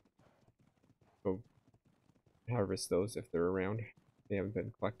go harvest those if they're around. They haven't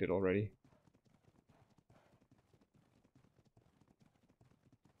been collected already.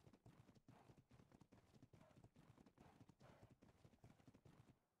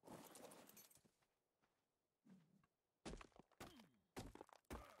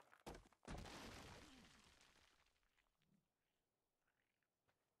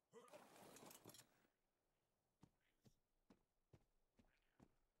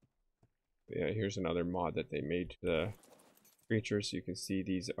 Yeah, here's another mod that they made to the creatures. You can see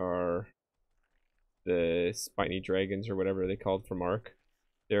these are the spiny dragons or whatever they called from Ark.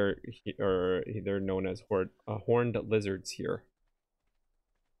 They're known as horned lizards here.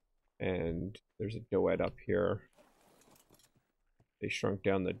 And there's a doed up here. They shrunk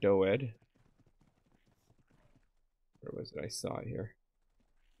down the doed. Where was it? I saw it here.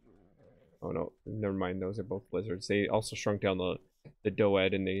 Oh no, never mind. Those are both lizards. They also shrunk down the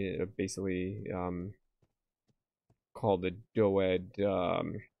doed, and they basically called the doed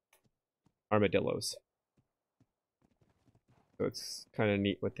armadillos. So it's kind of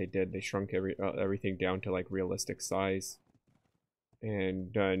neat what they did. They shrunk everything down to like realistic size,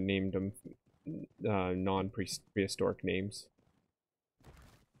 and named them non-prehistoric names.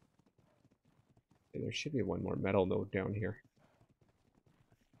 Okay, there should be one more metal node down here.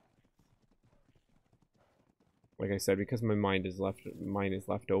 Like I said, because my mine is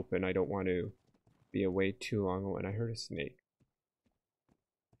left open, I don't want to be away too long. Oh, and I heard a snake.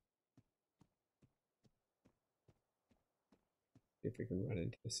 See if we can run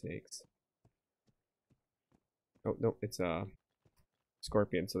into the snakes. Oh no, it's a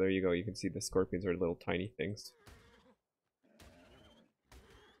scorpion. So there you go. You can see the scorpions are little tiny things.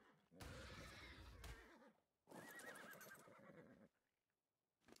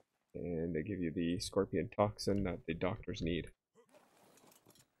 And they give you the scorpion toxin that the doctors need.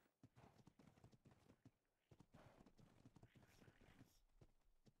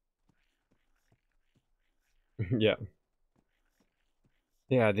 Yeah.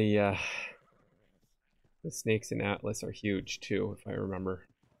 Yeah, the snakes in Atlas are huge too, if I remember.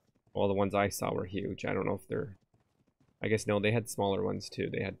 Well, the ones I saw were huge. I don't know if they're... I guess no, they had smaller ones too.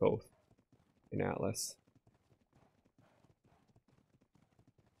 They had both in Atlas.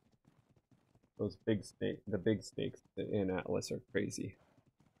 Those the big snakes in Atlas are crazy.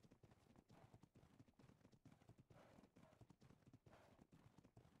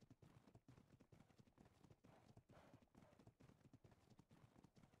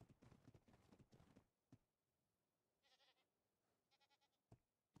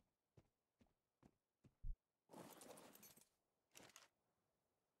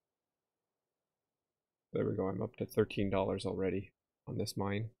 There we go. I'm up to $13 already on this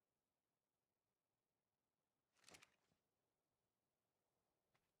mine.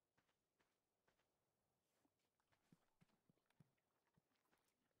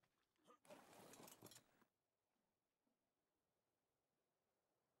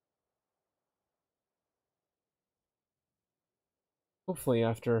 Hopefully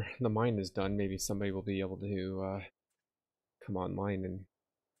after the mine is done, maybe somebody will be able to come online. And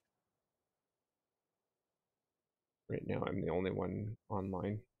right now I'm the only one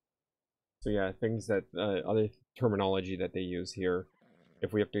online. So yeah, things that other terminology that they use here.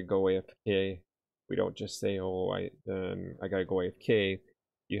 If we have to go AFK, we don't just say, "Oh, I gotta go AFK."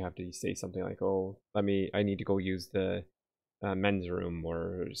 You have to say something like, "Oh, I need to go use the men's room,"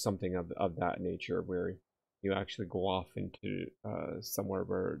 or something of that nature, where you actually go off into somewhere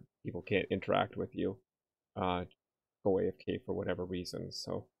where people can't interact with you. Go AFK for whatever reason.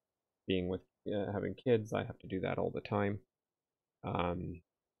 So, being with having kids, I have to do that all the time.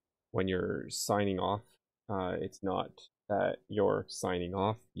 When you're signing off, it's not that you're signing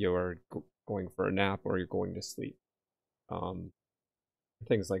off, you're going for a nap or you're going to sleep.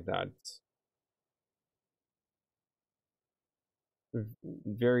 Things like that. It's a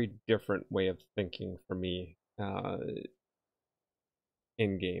very different way of thinking for me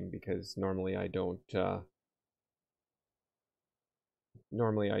in game, because normally I don't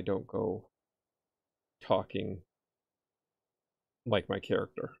go talking like my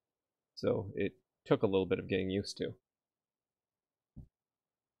character. So it took a little bit of getting used to.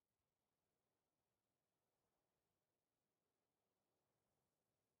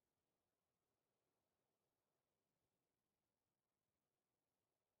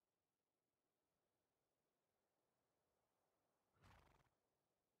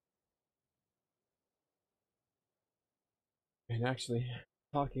 And actually,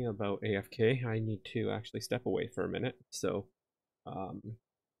 talking about AFK, I need to actually step away for a minute. So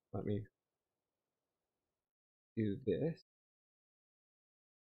let me do this.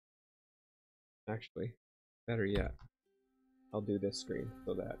 Actually, better yet, I'll do this screen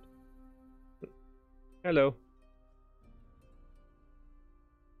so that... Hello.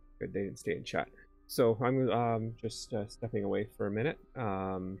 Good, they didn't stay in chat. So I'm just stepping away for a minute.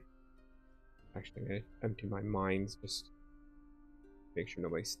 Actually, I'm gonna empty my mines, just make sure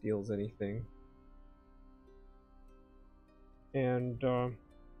nobody steals anything. And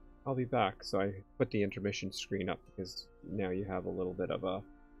I'll be back. So I put the intermission screen up because now you have a little bit of a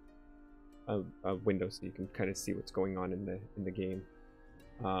a window so you can kind of see what's going on in the game.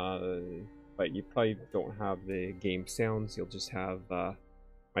 But you probably don't have the game sounds. You'll just have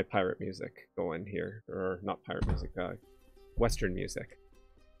my pirate music going here, or not pirate music, Western music.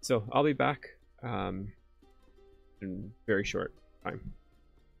 So I'll be back in very short time.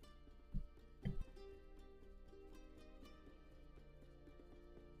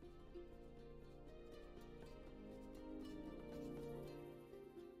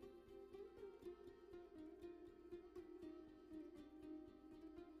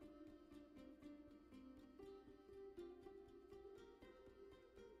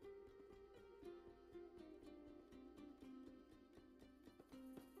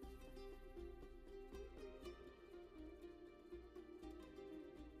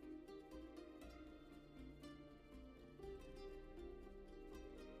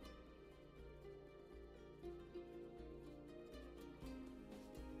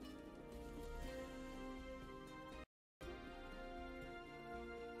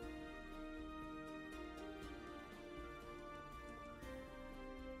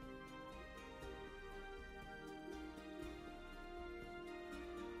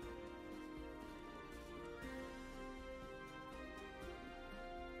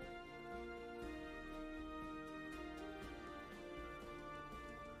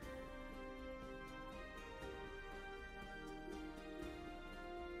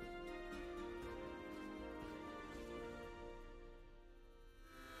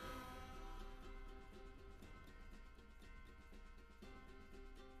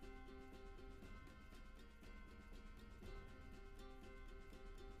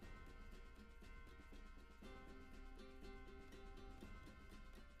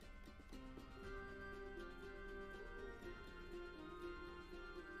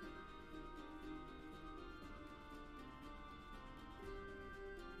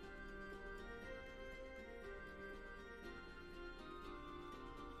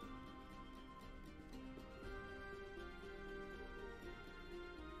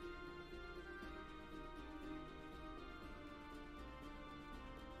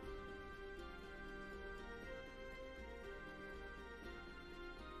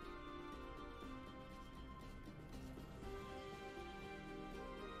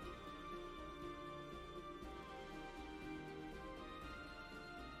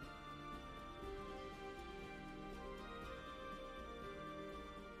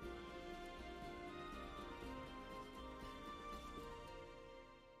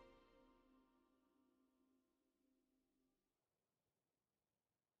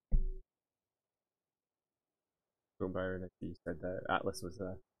 Byron, you said that Atlas was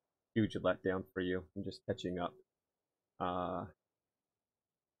a huge letdown for you. I'm just catching up. Uh,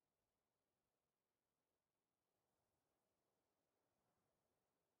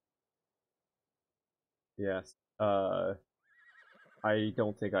 yes. I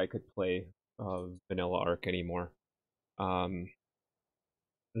don't think I could play Vanilla Arc anymore. Um,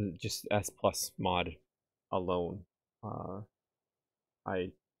 just S plus mod alone.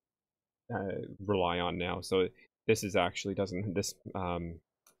 I rely on now. So this is actually doesn't this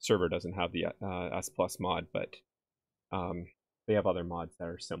server doesn't have the S plus mod, but they have other mods that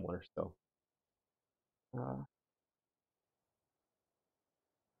are similar. So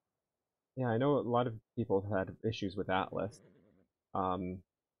yeah, I know a lot of people have had issues with Atlas.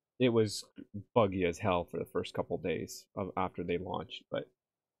 It was buggy as hell for the first couple days after they launched, but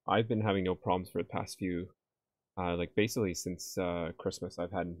I've been having no problems for the past few, like basically since Christmas.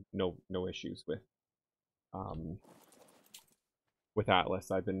 I've had no issues um, with Atlas.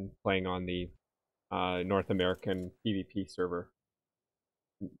 I've been playing on the North American PvP server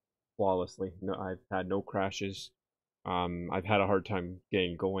flawlessly. No, I've had no crashes. I've had a hard time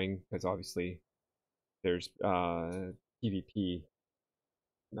getting going because obviously there's PvP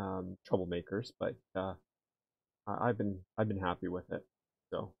troublemakers, but I've been happy with it.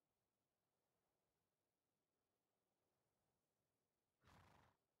 So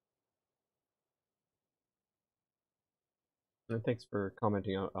and thanks for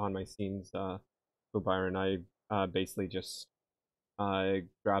commenting on my scenes, Byron. I basically just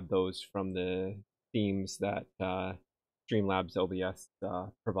grabbed those from the themes that Streamlabs OBS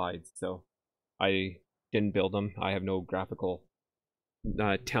provides. So I didn't build them. I have no graphical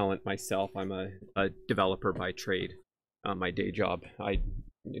talent myself. I'm a developer by trade. My day job, I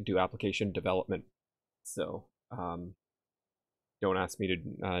do application development. So don't ask me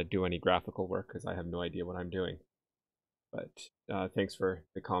to do any graphical work because I have no idea what I'm doing. But thanks for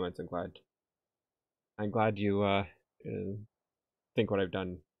the comments. I'm glad you think what I've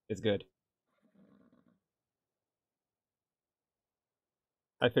done is good.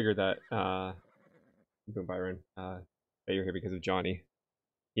 I figured that Boom Byron, that you're here because of Johnny.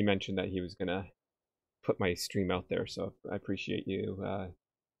 He mentioned that he was gonna put my stream out there, so I appreciate you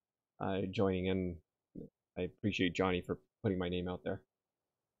joining in. I appreciate Johnny for putting my name out there.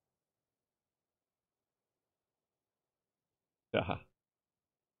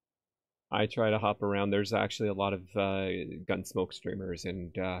 I try to hop around. There's actually a lot of Gunsmoke streamers,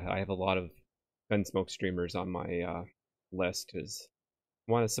 and I have a lot of Gunsmoke streamers on my list because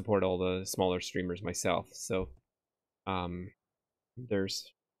I want to support all the smaller streamers myself. So there's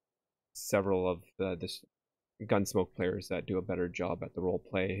several of the Gunsmoke players that do a better job at the role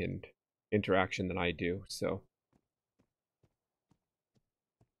play and interaction than I do. So,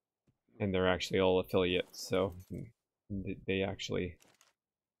 and they're actually all affiliates, so they actually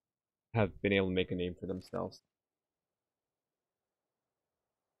have been able to make a name for themselves.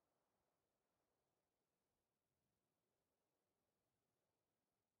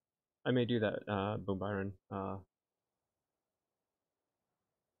 I may do that, Boom Byron.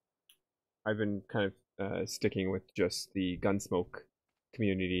 I've been kind of sticking with just the Gunsmoke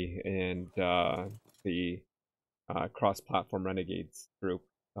community and the cross-platform Renegades group,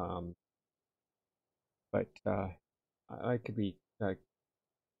 but I could be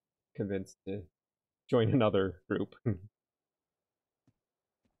convinced to join another group.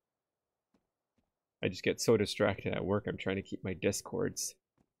 I just get so distracted at work. I'm trying to keep my Discords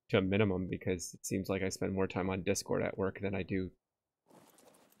to a minimum because it seems like I spend more time on Discord at work than I do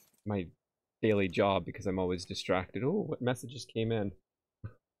my daily job because I'm always distracted. Oh, what messages came in?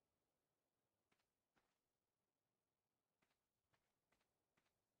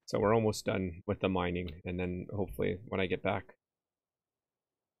 So we're almost done with the mining, and then hopefully when I get back,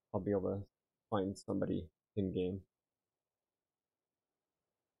 I'll be able to find somebody in game.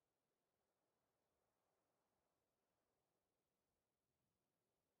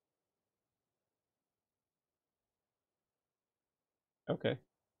 Okay.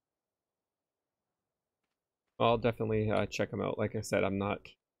 Well, I'll definitely check them out. Like I said, I'm not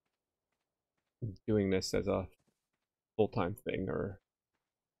doing this as a full-time thing or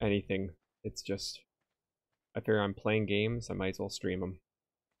anything. It's just, I figure I'm playing games, I might as well stream them.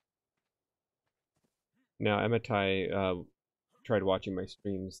 Now, Ematai tried watching my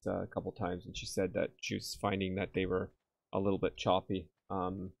streams a couple times, and she said that she was finding that they were a little bit choppy,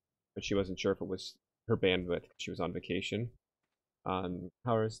 but she wasn't sure if it was her bandwidth. She was on vacation.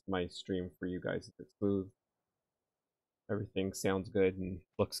 How is my stream for you guys? Is it smooth? Everything sounds good and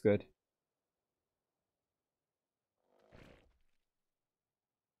looks good?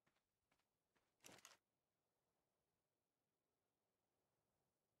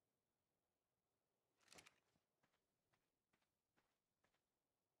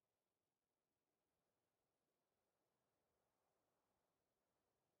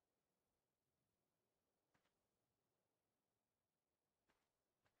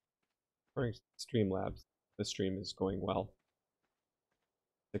 For Streamlabs, the stream is going well.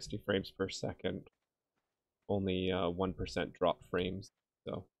 60 frames per second, only 1% drop frames.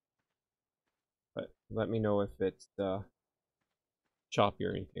 So, but let me know if it's choppy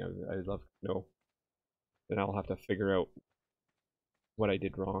or anything. I'd love to know. Then I'll have to figure out what I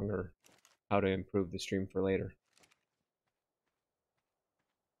did wrong or how to improve the stream for later.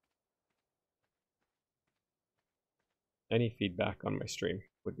 Any feedback on my stream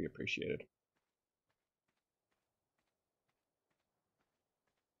would be appreciated.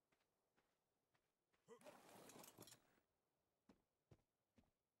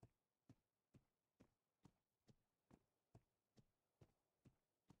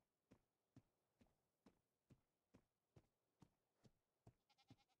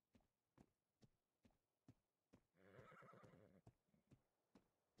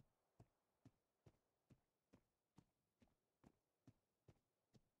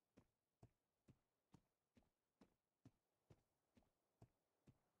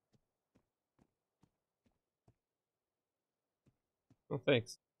 Well,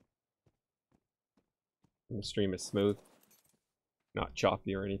 thanks. And the stream is smooth, not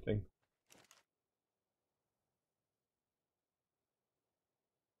choppy or anything.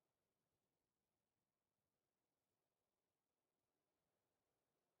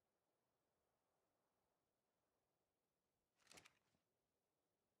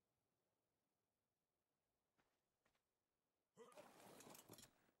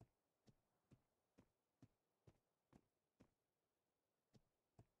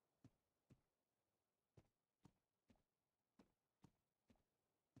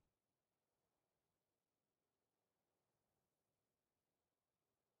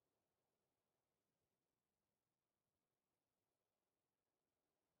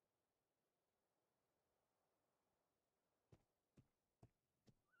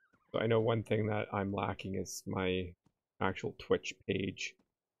 So I know one thing that I'm lacking is my actual Twitch page.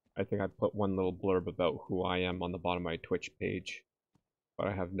 I think I put one little blurb about who I am on the bottom of my Twitch page, but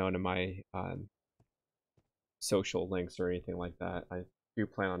I have none of my social links or anything like that. I do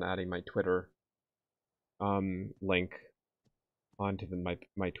plan on adding my Twitter link onto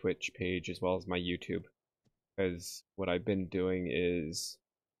my Twitch page as well as my YouTube, because what I've been doing is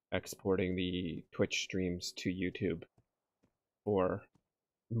exporting the Twitch streams to YouTube for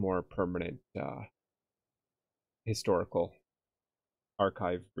more permanent historical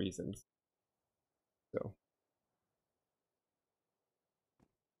archive reasons. So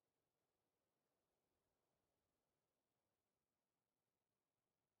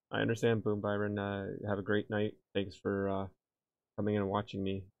I understand, Boom Byron. Have a great night. Thanks for coming in and watching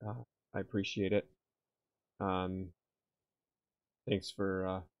me. I appreciate it. Um, thanks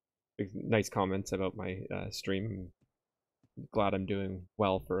for nice comments about my stream. Glad I'm doing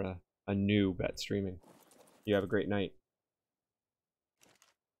well for a noob at streaming. You have a great night.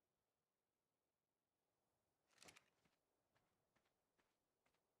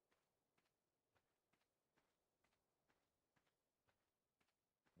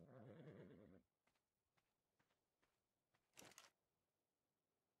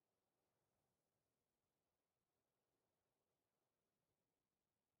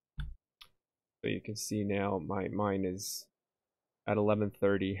 So you can see now mine is at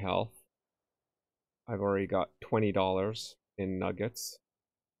 1130 health. I've already got $20 in nuggets,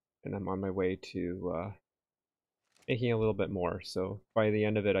 and I'm on my way to making a little bit more. So by the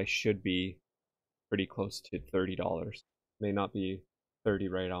end of it, I should be pretty close to $30. May not be 30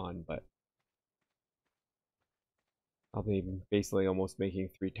 right on, but I'll be basically almost making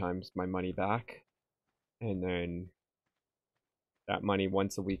 3 times my money back. And then that money,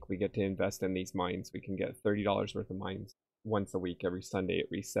 once a week, we get to invest in these mines. We can get $30 worth of mines once a week. Every Sunday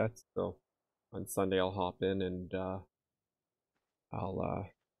it resets. So on Sunday I'll hop in and I'll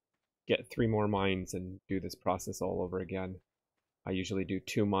get 3 more mines and do this process all over again. I usually do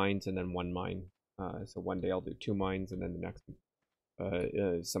 2 mines and then 1 mine. So one day I'll do 2 mines, and then the next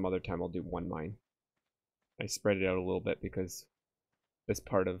some other time I'll do 1 mine. I spread it out a little bit because this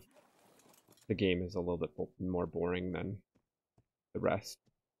part of the game is a little bit more boring than the rest.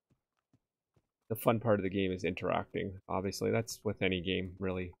 The fun part of the game is interacting. Obviously, that's with any game,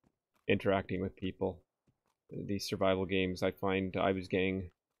 really. Interacting with people. These survival games, I find I was getting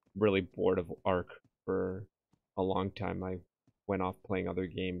really bored of Ark for a long time. I went off playing other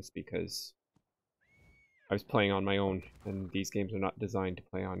games because I was playing on my own, and these games are not designed to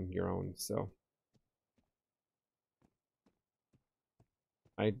play on your own, so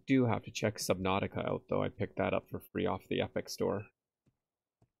I do have to check Subnautica out, though. I picked that up for free off the Epic Store,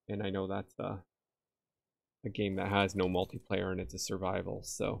 and I know that's a game that has no multiplayer and it's a survival,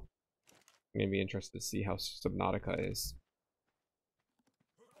 so I'm gonna be interested to see how Subnautica is.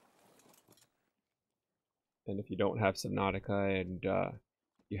 And if you don't have Subnautica and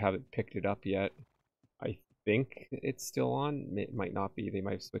you haven't picked it up yet, I think it's still on. It might not be. They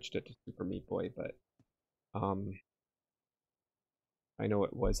might have switched it to Super Meat Boy, but I know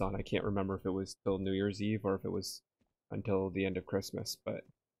it was on. I can't remember if it was till New Year's Eve or if it was until the end of Christmas, but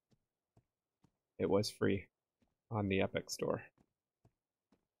it was free on the Epic Store.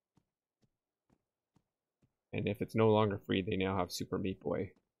 And if it's no longer free, they now have Super Meat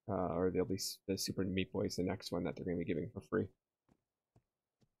Boy, or they'll be the Super Meat Boy is the next one that they're going to be giving for free.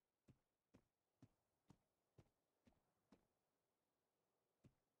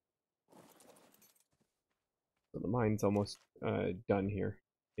 So the mine's almost done here.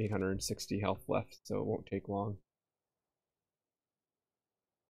 860 health left, so it won't take long.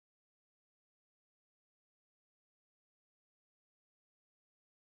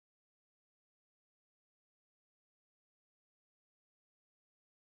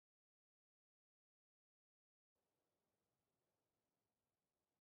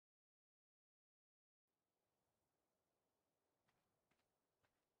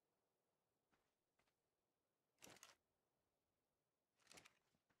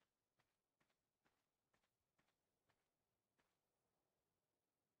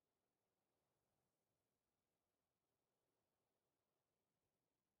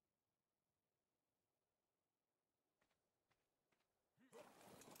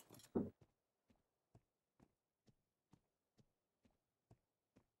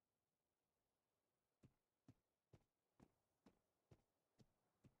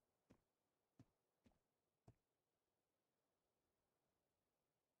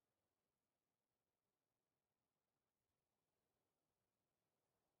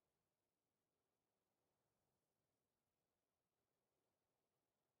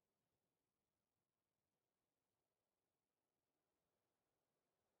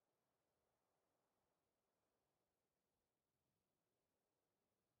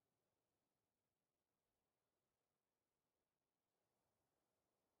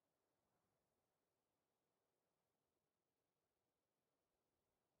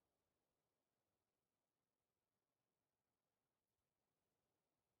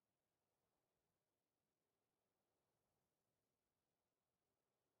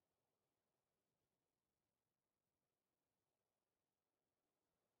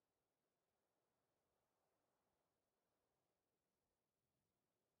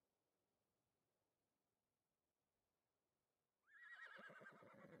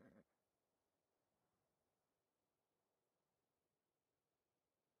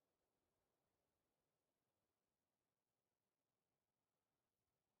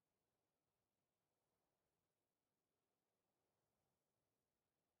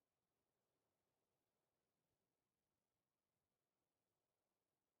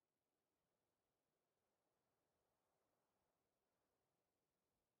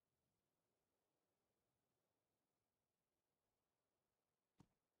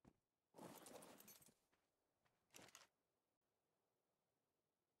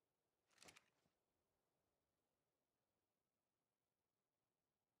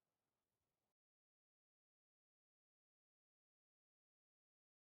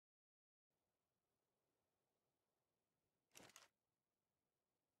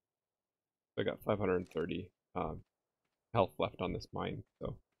 I got 530 health left on this mine,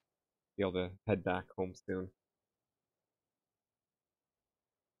 so be able to head back home soon.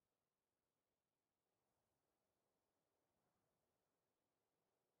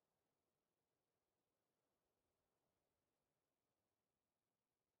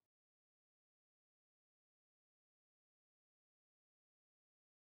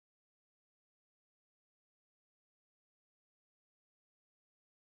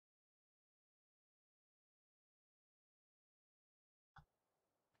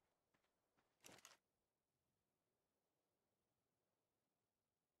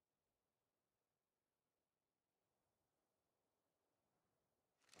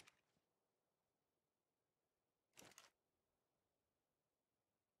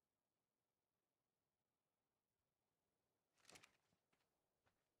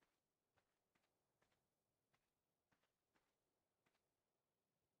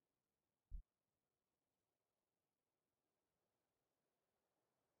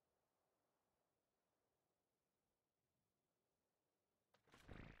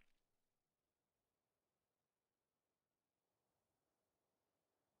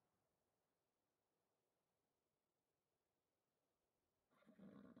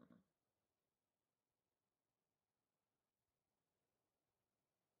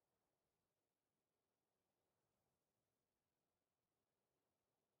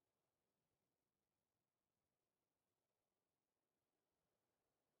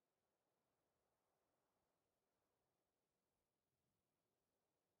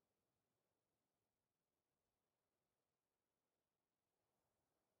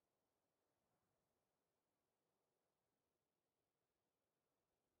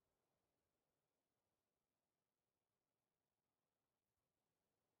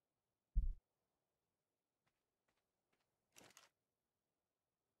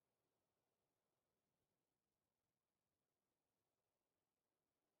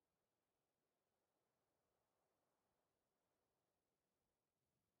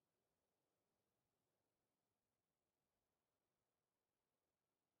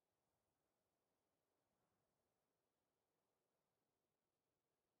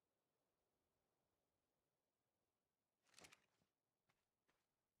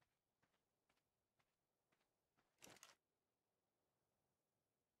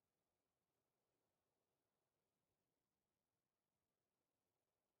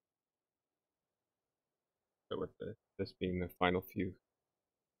 But with this being the final few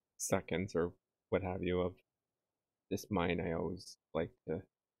seconds or what have you of this mine, I always like to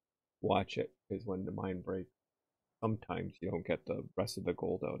watch it because when the mine breaks, sometimes you don't get the rest of the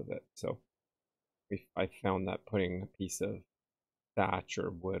gold out of it. So I found that putting a piece of thatch or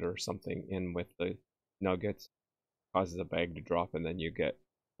wood or something in with the nuggets causes a bag to drop, and then you get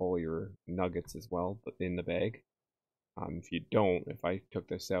all your nuggets as well, but in the bag. If you don't, if I took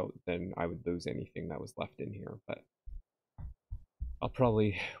this out, then I would lose anything that was left in here. But I'll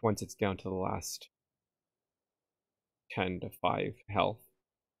probably, once it's down to the last 10 to 5 health,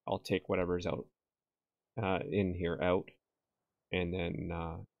 I'll take whatever's out in here out, and then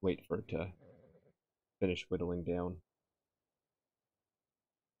wait for it to finish whittling down.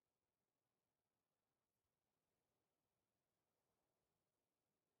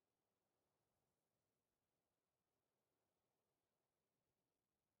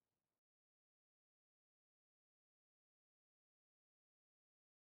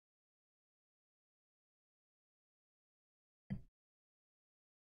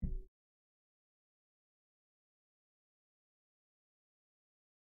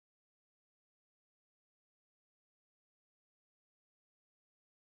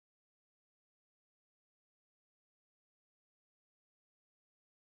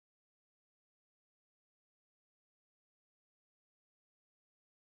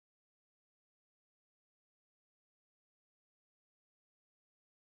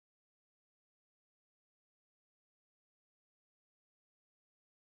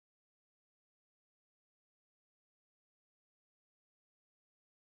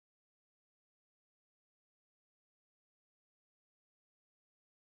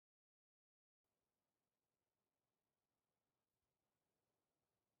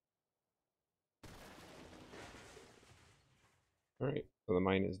 Alright, so the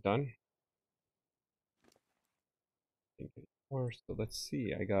mine is done. So let's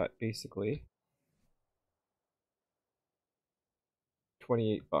see, I got basically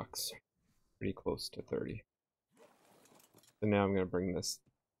 28 bucks, pretty close to 30. So now I'm going to bring this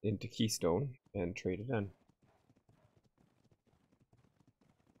into Keystone and trade it in.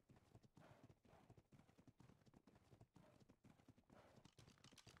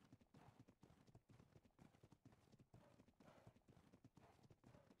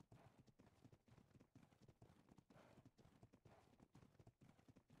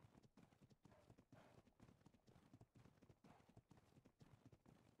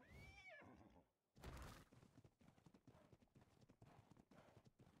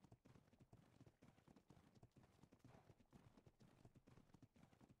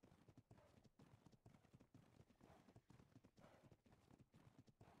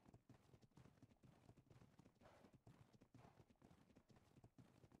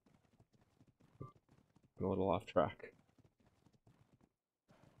 a little off track.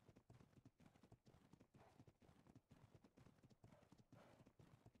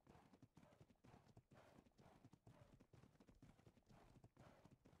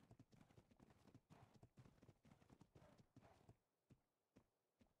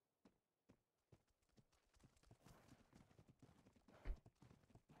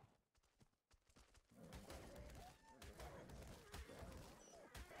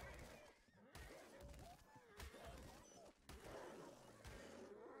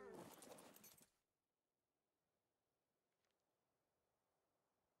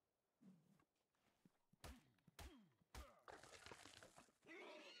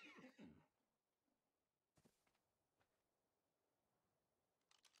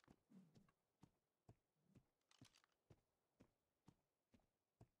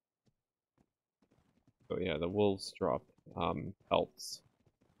 So yeah, the wolves drop pelts,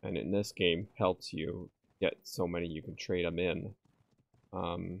 and in this game, pelts you get so many you can trade them in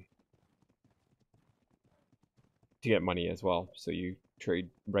to get money as well. So you trade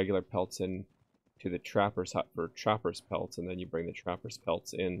regular pelts in to the trapper's hut for trapper's pelts, and then you bring the trapper's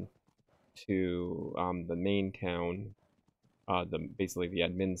pelts in to the main town, basically the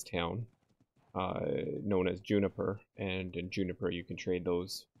admin's town, known as Juniper, and in Juniper you can trade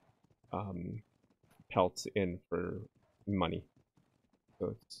those pelts in for money.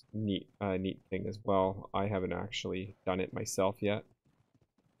 So it's neat thing as well. I haven't actually done it myself yet,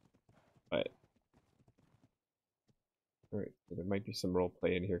 but alright, so there might be some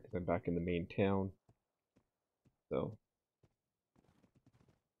roleplay in here because I'm back in the main town. So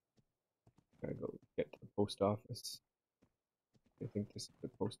gotta go get to the post office. I think this is the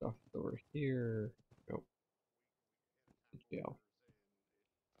post office over here. Nope. Jail.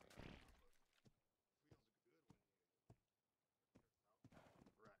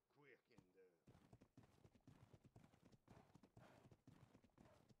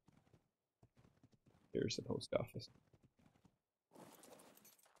 Here's the post office.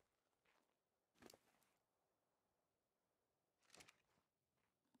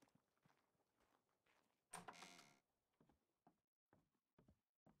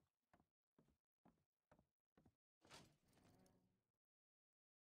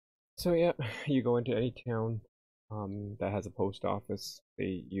 So yeah, you go into any town that has a post office.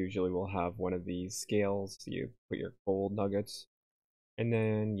 They usually will have one of these scales. You put your gold nuggets, and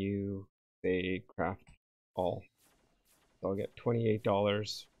then they craft all. So I'll get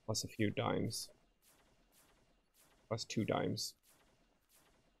 $28 plus a few dimes, plus 2 dimes.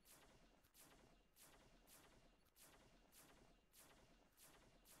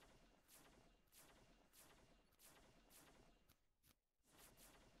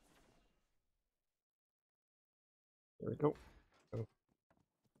 There we go. Oh.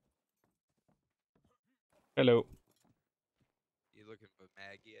 Hello. You looking for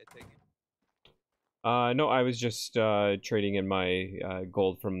Maggie, I take it? No, I was just trading in my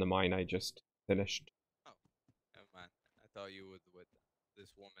gold from the mine I just finished. Oh, never mind. I thought you were with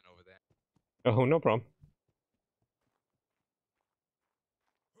this woman over there. Oh, no problem.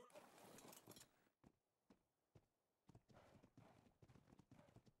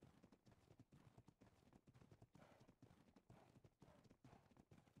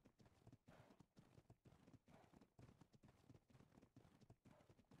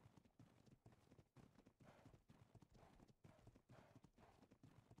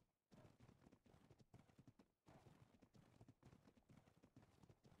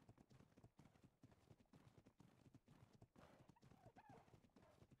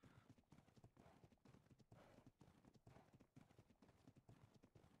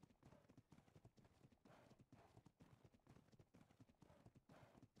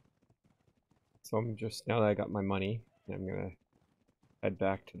 So I'm just, now that I got my money, I'm gonna head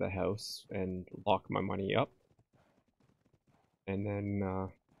back to the house and lock my money up. And then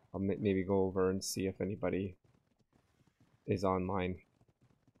I'll maybe go over and see if anybody is online.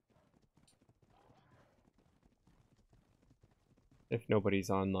 If nobody's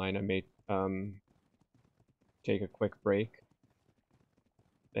online, I may take a quick break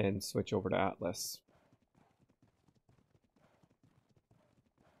and switch over to Atlas.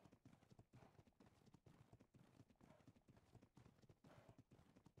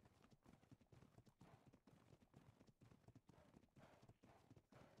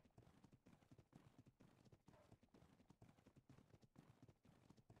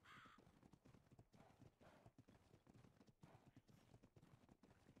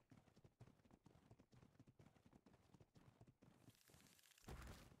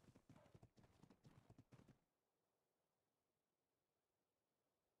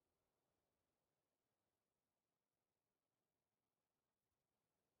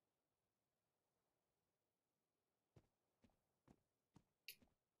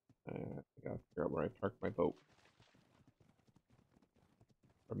 I gotta figure out where I parked my boat.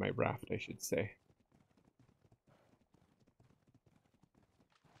 Or my raft, I should say.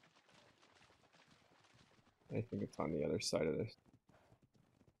 I think it's on the other side of this.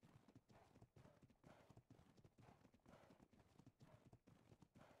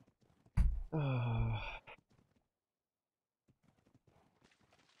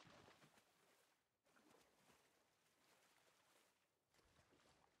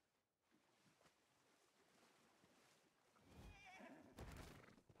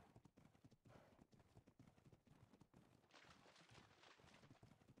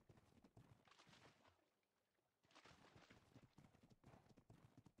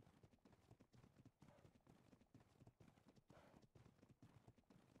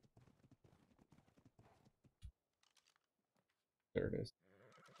 There it is.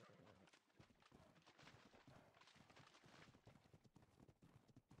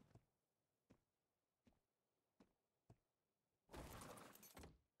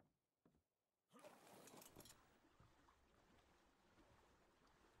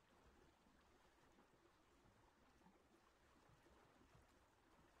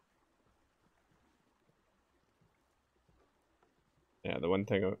 Yeah, the one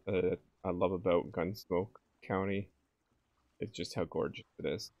thing I love about Gunsmoke County is just how gorgeous it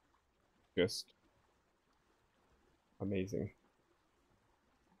is. Just amazing.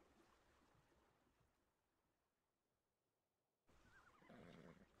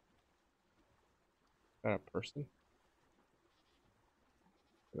 Is that a person?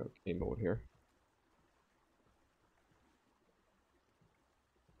 Okay, mode here.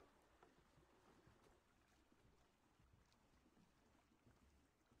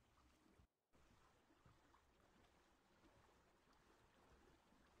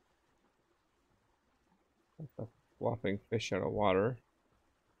 That's a flopping fish out of water.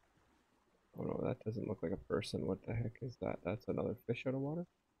 Oh no, that doesn't look like a person. What the heck is that? That's another fish out of water?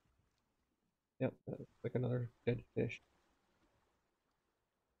 Yep, that looks like another dead fish.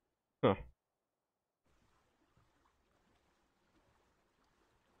 Huh.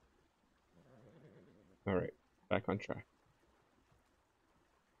 Alright, back on track.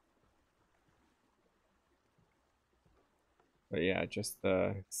 But yeah, just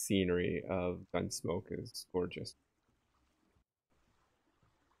the scenery of Gunsmoke is gorgeous.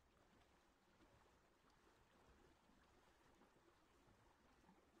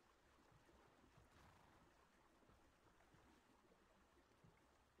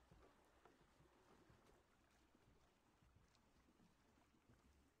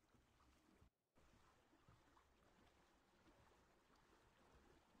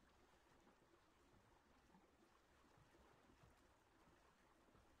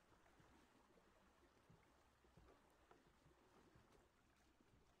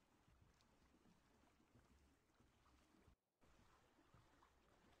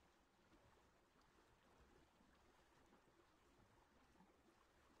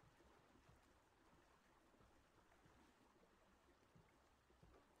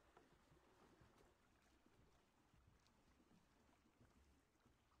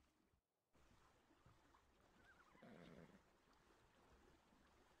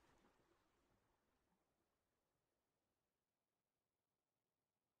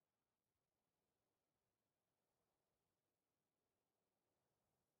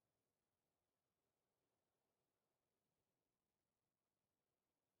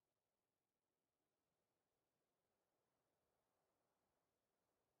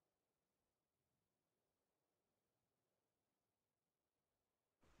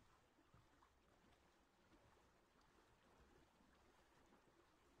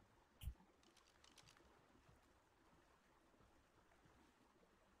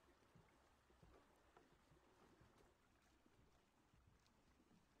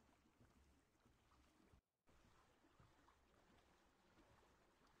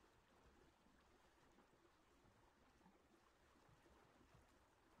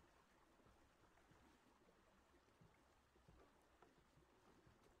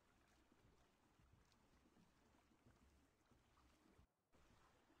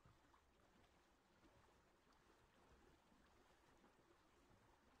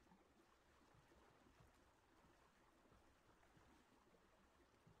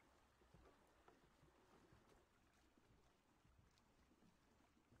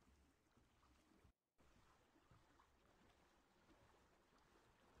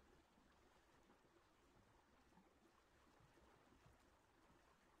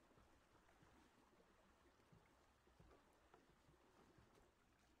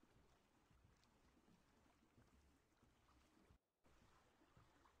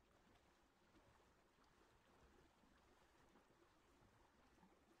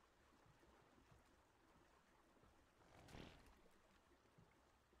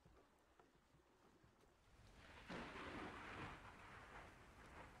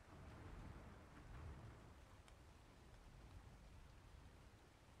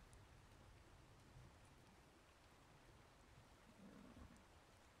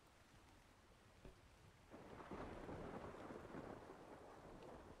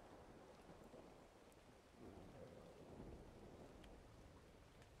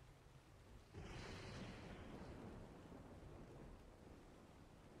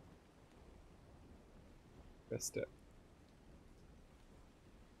 Missed it.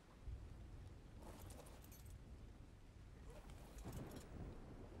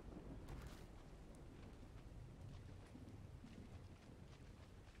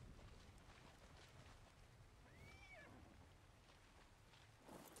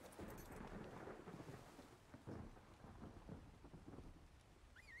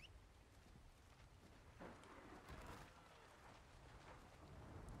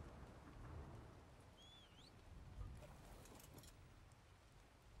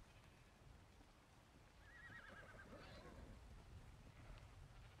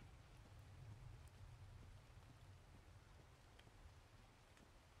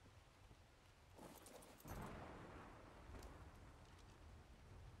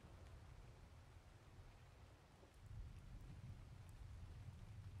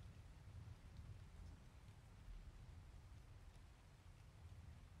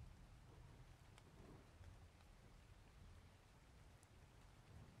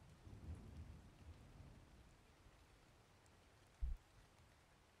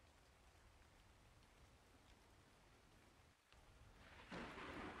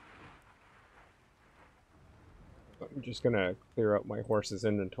 I'm just gonna clear out my horse's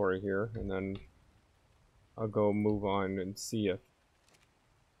inventory here, and then I'll go move on and see if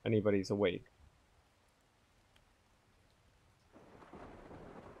anybody's awake.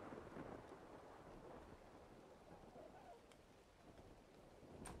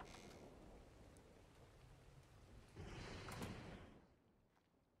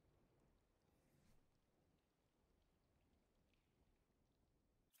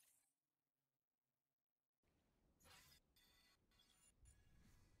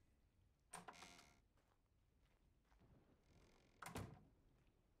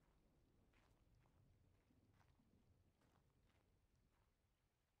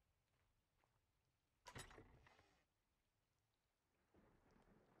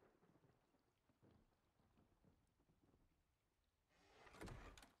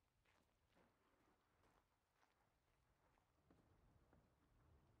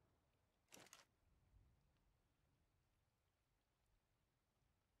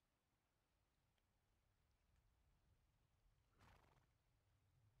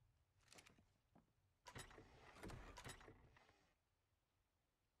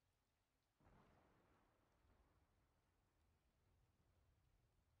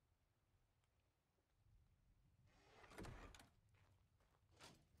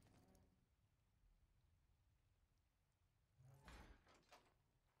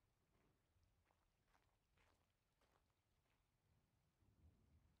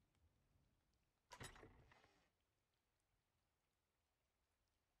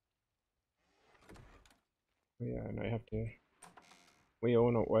 Yeah, and I have to. We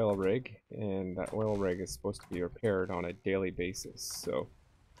own an oil rig, and that oil rig is supposed to be repaired on a daily basis. So,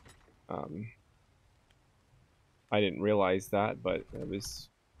 I didn't realize that, but I was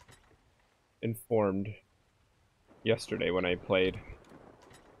informed yesterday when I played.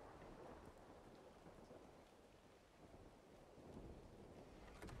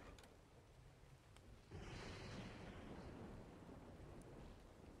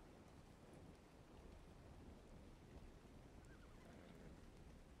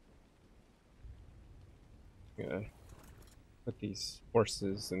 Gonna put these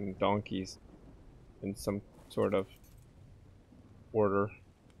horses and donkeys in some sort of order.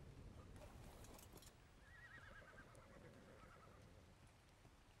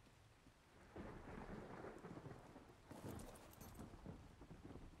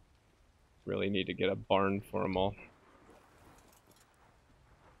 Really need to get a barn for them all.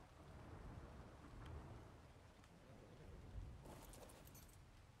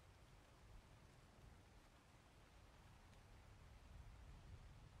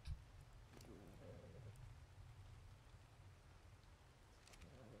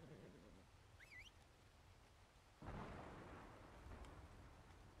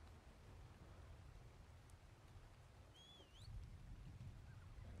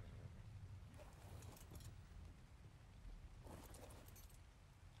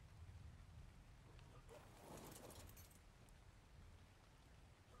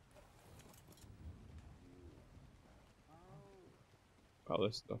 Oh,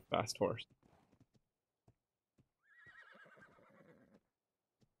 this is a fast horse.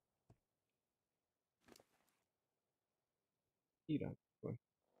 Speed up.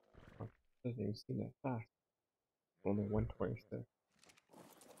 Oh, doesn't even seem that fast. Only 126.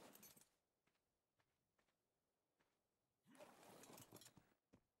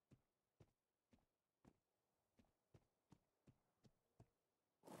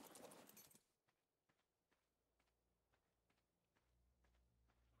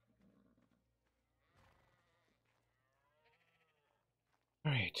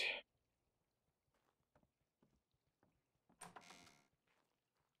 Alright.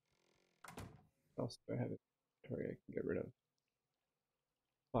 What else do I have in inventory I can get rid of?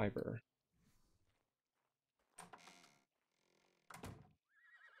 Fiber.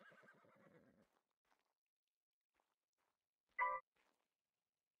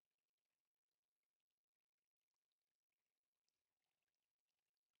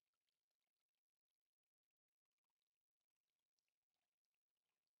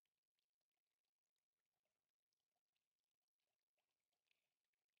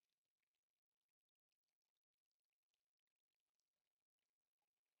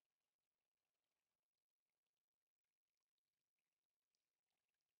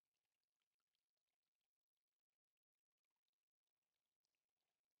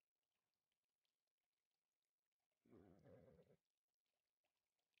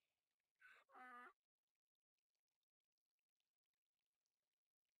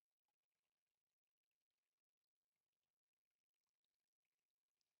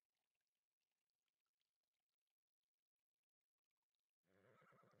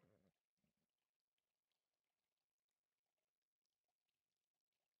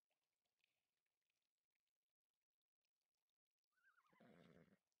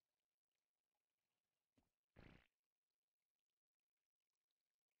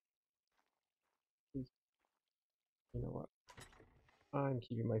 You know what? I'm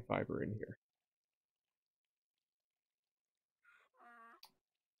keeping my fiber in here.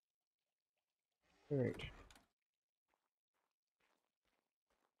 Alright.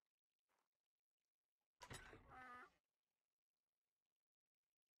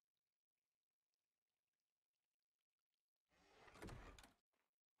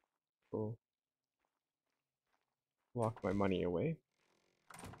 We'll lock my money away.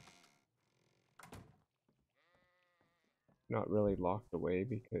 Not really locked away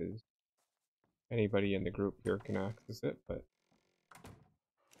because anybody in the group here can access it, but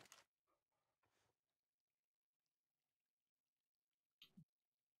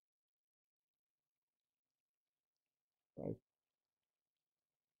 5,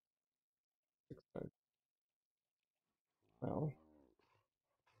 6 times. Well,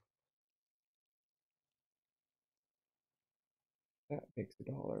 that makes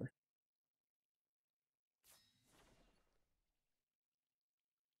 $1.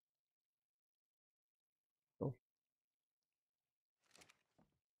 So,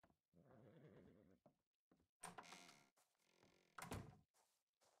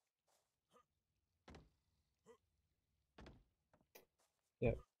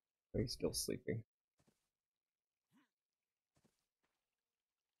 yeah, he's still sleeping.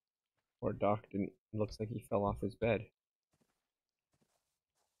 Or Doc didn't. Looks like he fell off his bed.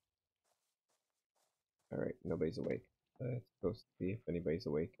 Alright, nobody's awake. Let's go see if anybody's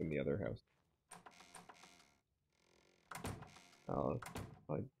awake in the other house.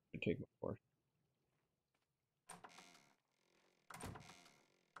 I should take my horse.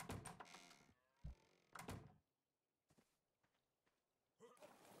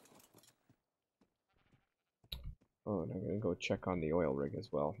 Oh, and I'm gonna go check on the oil rig as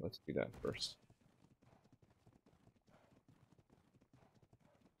well. Let's do that first.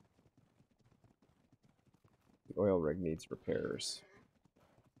 The oil rig needs repairs.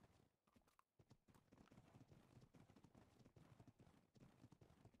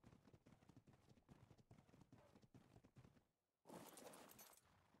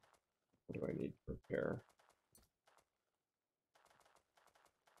 What do I need to repair?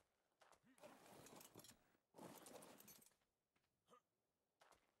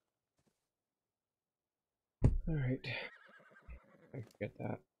 Alright. I can get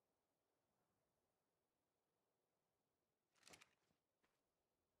that.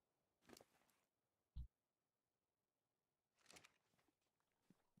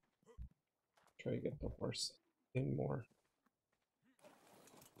 Try to get the horse in more.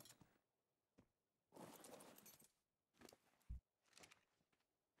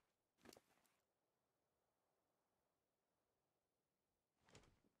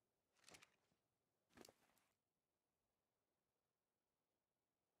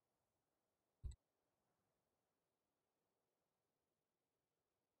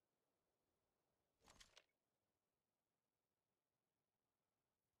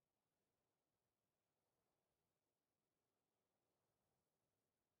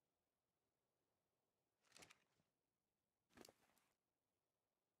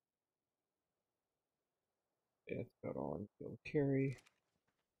 Yeah, that's about all I'm going to carry.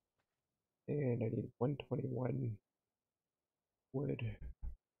 And I need 121 wood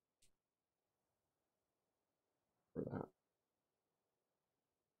for that.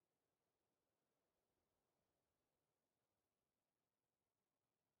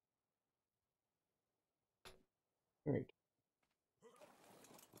 Alright.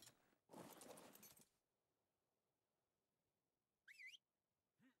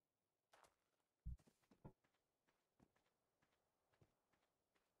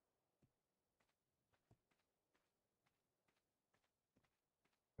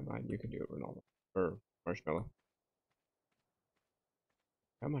 Come on, you can do it, Rinaldo. Or Marshmallow.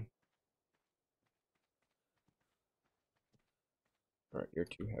 Come on. Alright, you're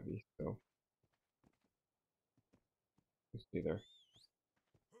too heavy, so you stay there.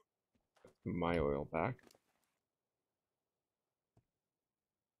 Put my oil back.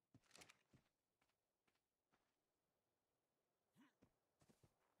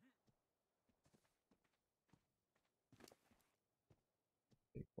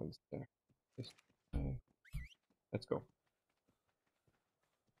 Take one stack. Just, let's go.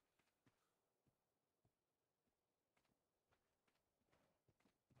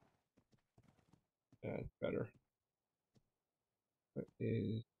 That's better. What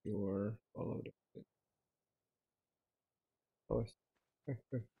is your follow distance? Oh,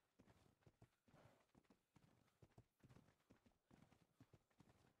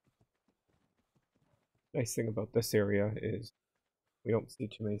 nice thing about this area is we don't see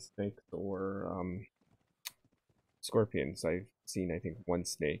too many snakes or scorpions. I've seen, I think, one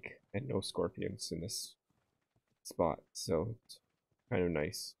snake and no scorpions in this spot, so it's kind of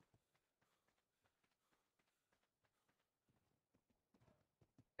nice.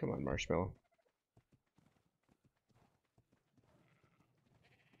 Come on, Marshmallow.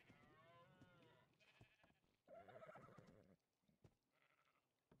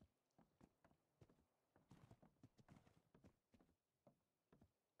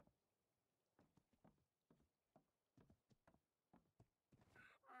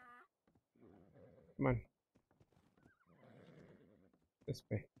 Come on. This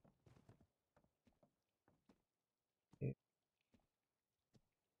way.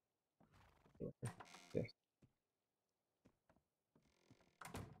 Yes.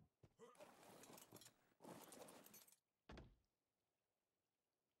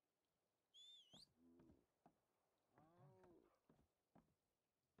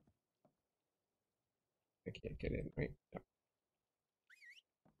 I can't get in, right? No.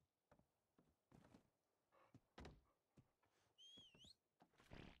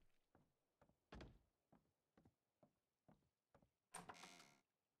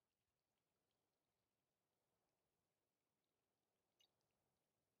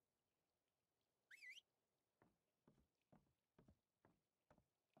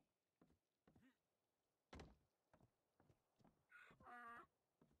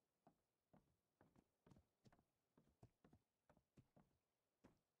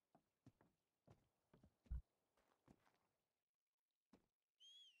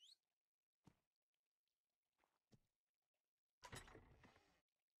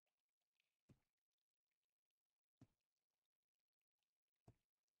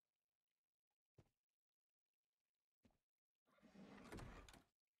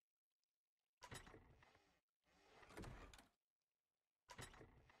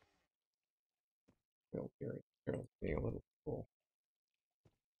 Well, Carol's being a little full.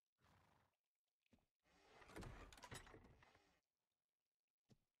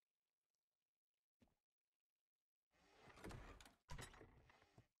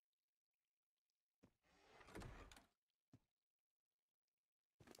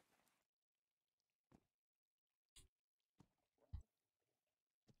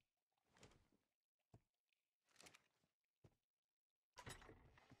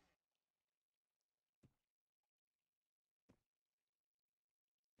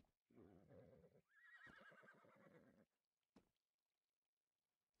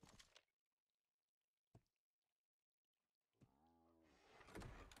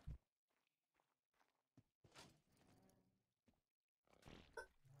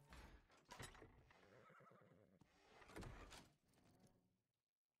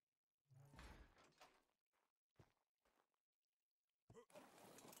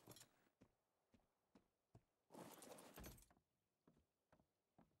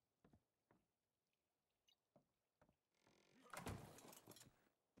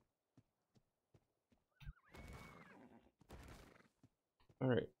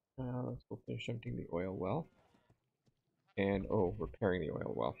 Alright, let's go finish emptying the oil well. And, oh, repairing the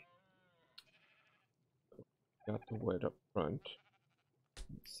oil well. Got the wood up front.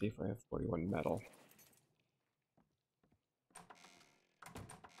 Let's see if I have 41 metal.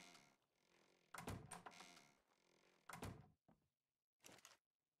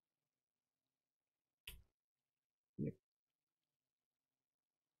 Yep.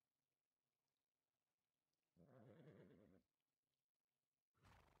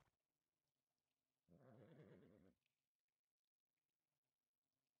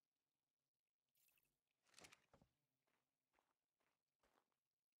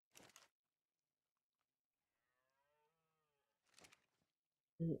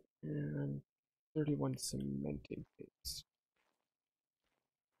 And 31 cementing paste.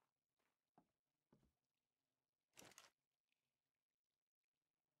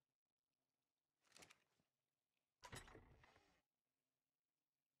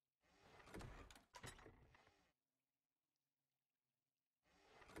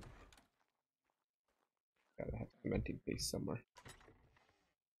 Gotta have cementing paste somewhere.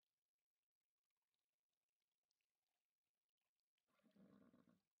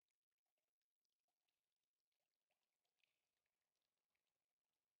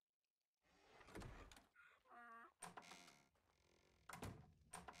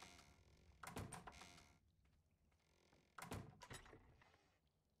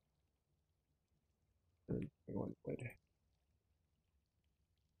 And one wood.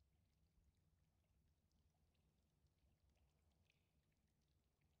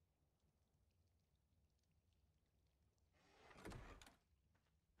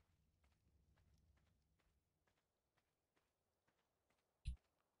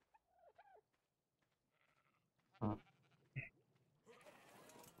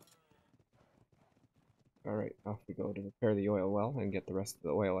 Alright, off we go to repair the oil well and get the rest of the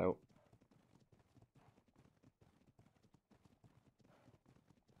oil out.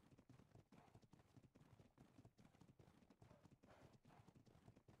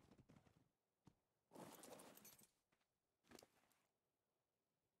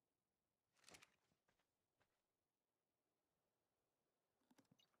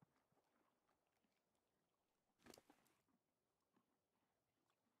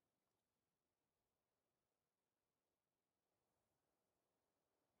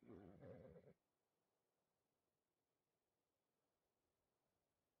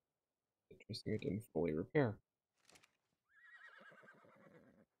 Interesting, it didn't fully repair.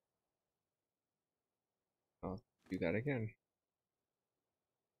 I'll do that again.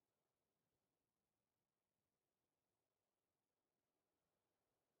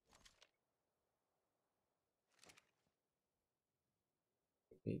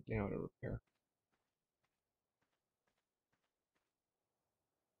 Need now to repair.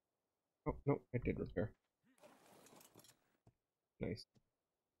 Oh, no, I did repair. Nice.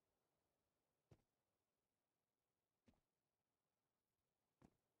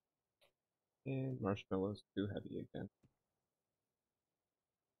 And marshmallows too heavy again.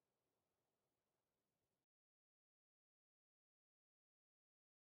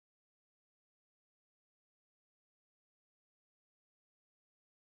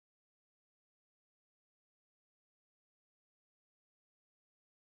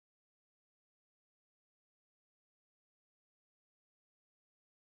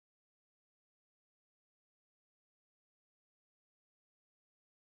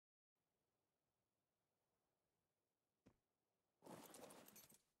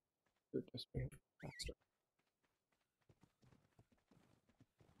 Do it this way faster.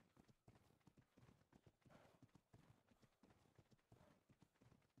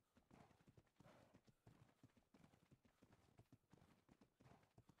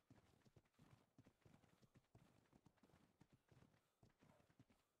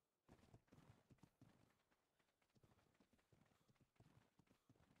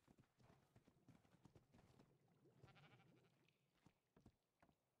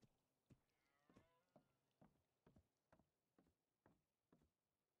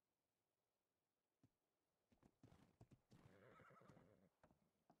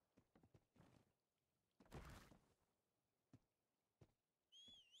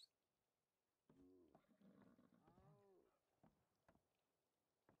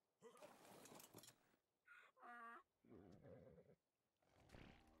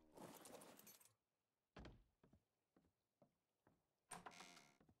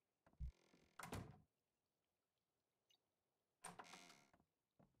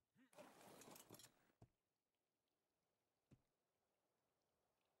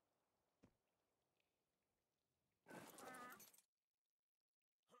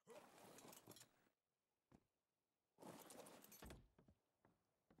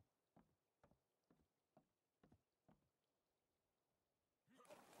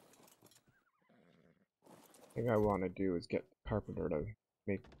 Thing I want to do is get the carpenter to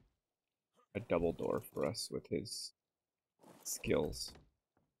make a double door for us with his skills,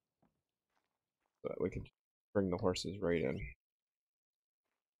 so that we can bring the horses right in.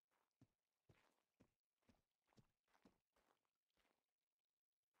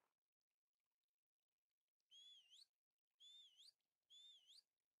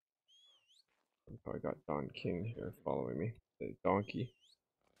 I got Don King here following me, the donkey,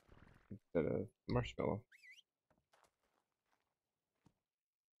 instead of Marshmallow.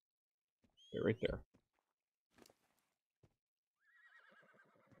 Okay, right there.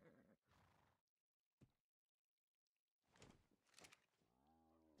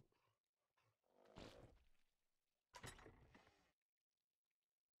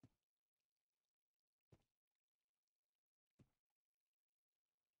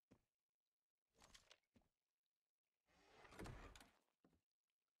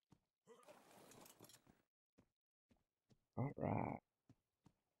 Alright.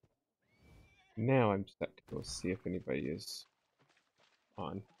 Now I'm set to go see if anybody is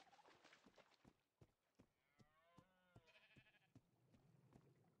on.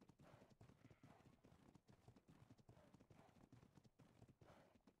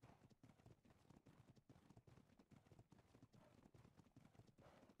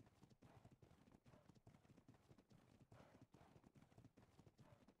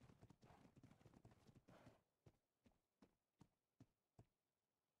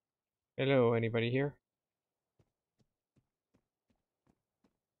 Hello, anybody here?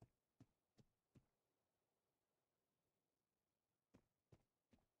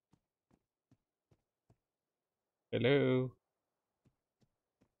 Hello?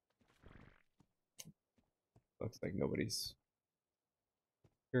 Looks like nobody's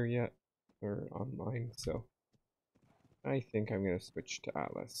here yet or online, so I think I'm gonna switch to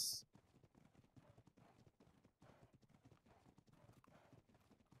Atlas.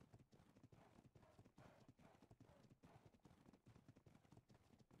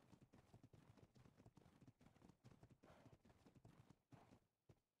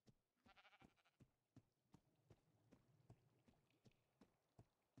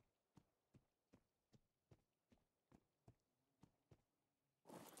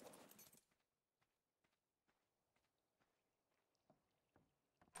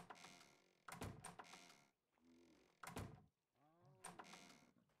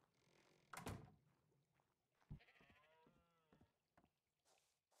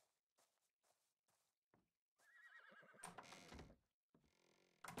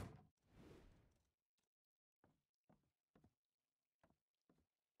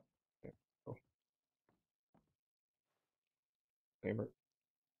 Yeah, oh, Lambert,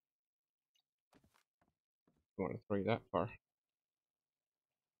 you want to throw you that far?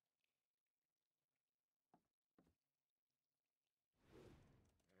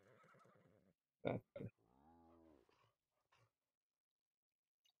 That's better.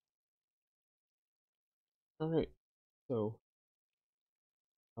 Alright, so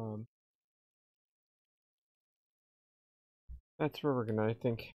that's where we're gonna, I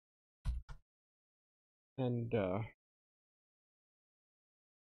think, end our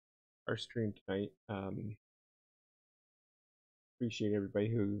stream tonight. Appreciate everybody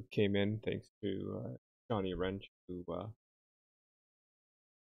who came in. Thanks to Johnny Wrench, who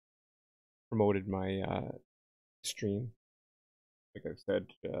promoted my stream. Like I've said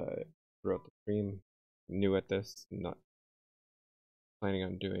throughout the stream, I'm new at this, I'm not planning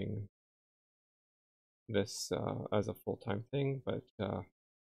on doing this as a full-time thing, but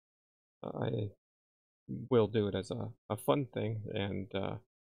I will do it as a fun thing, and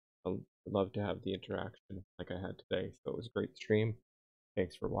I'd love to have the interaction like I had today. So it was a great stream.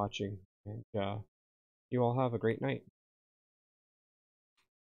 Thanks for watching, and you all have a great night.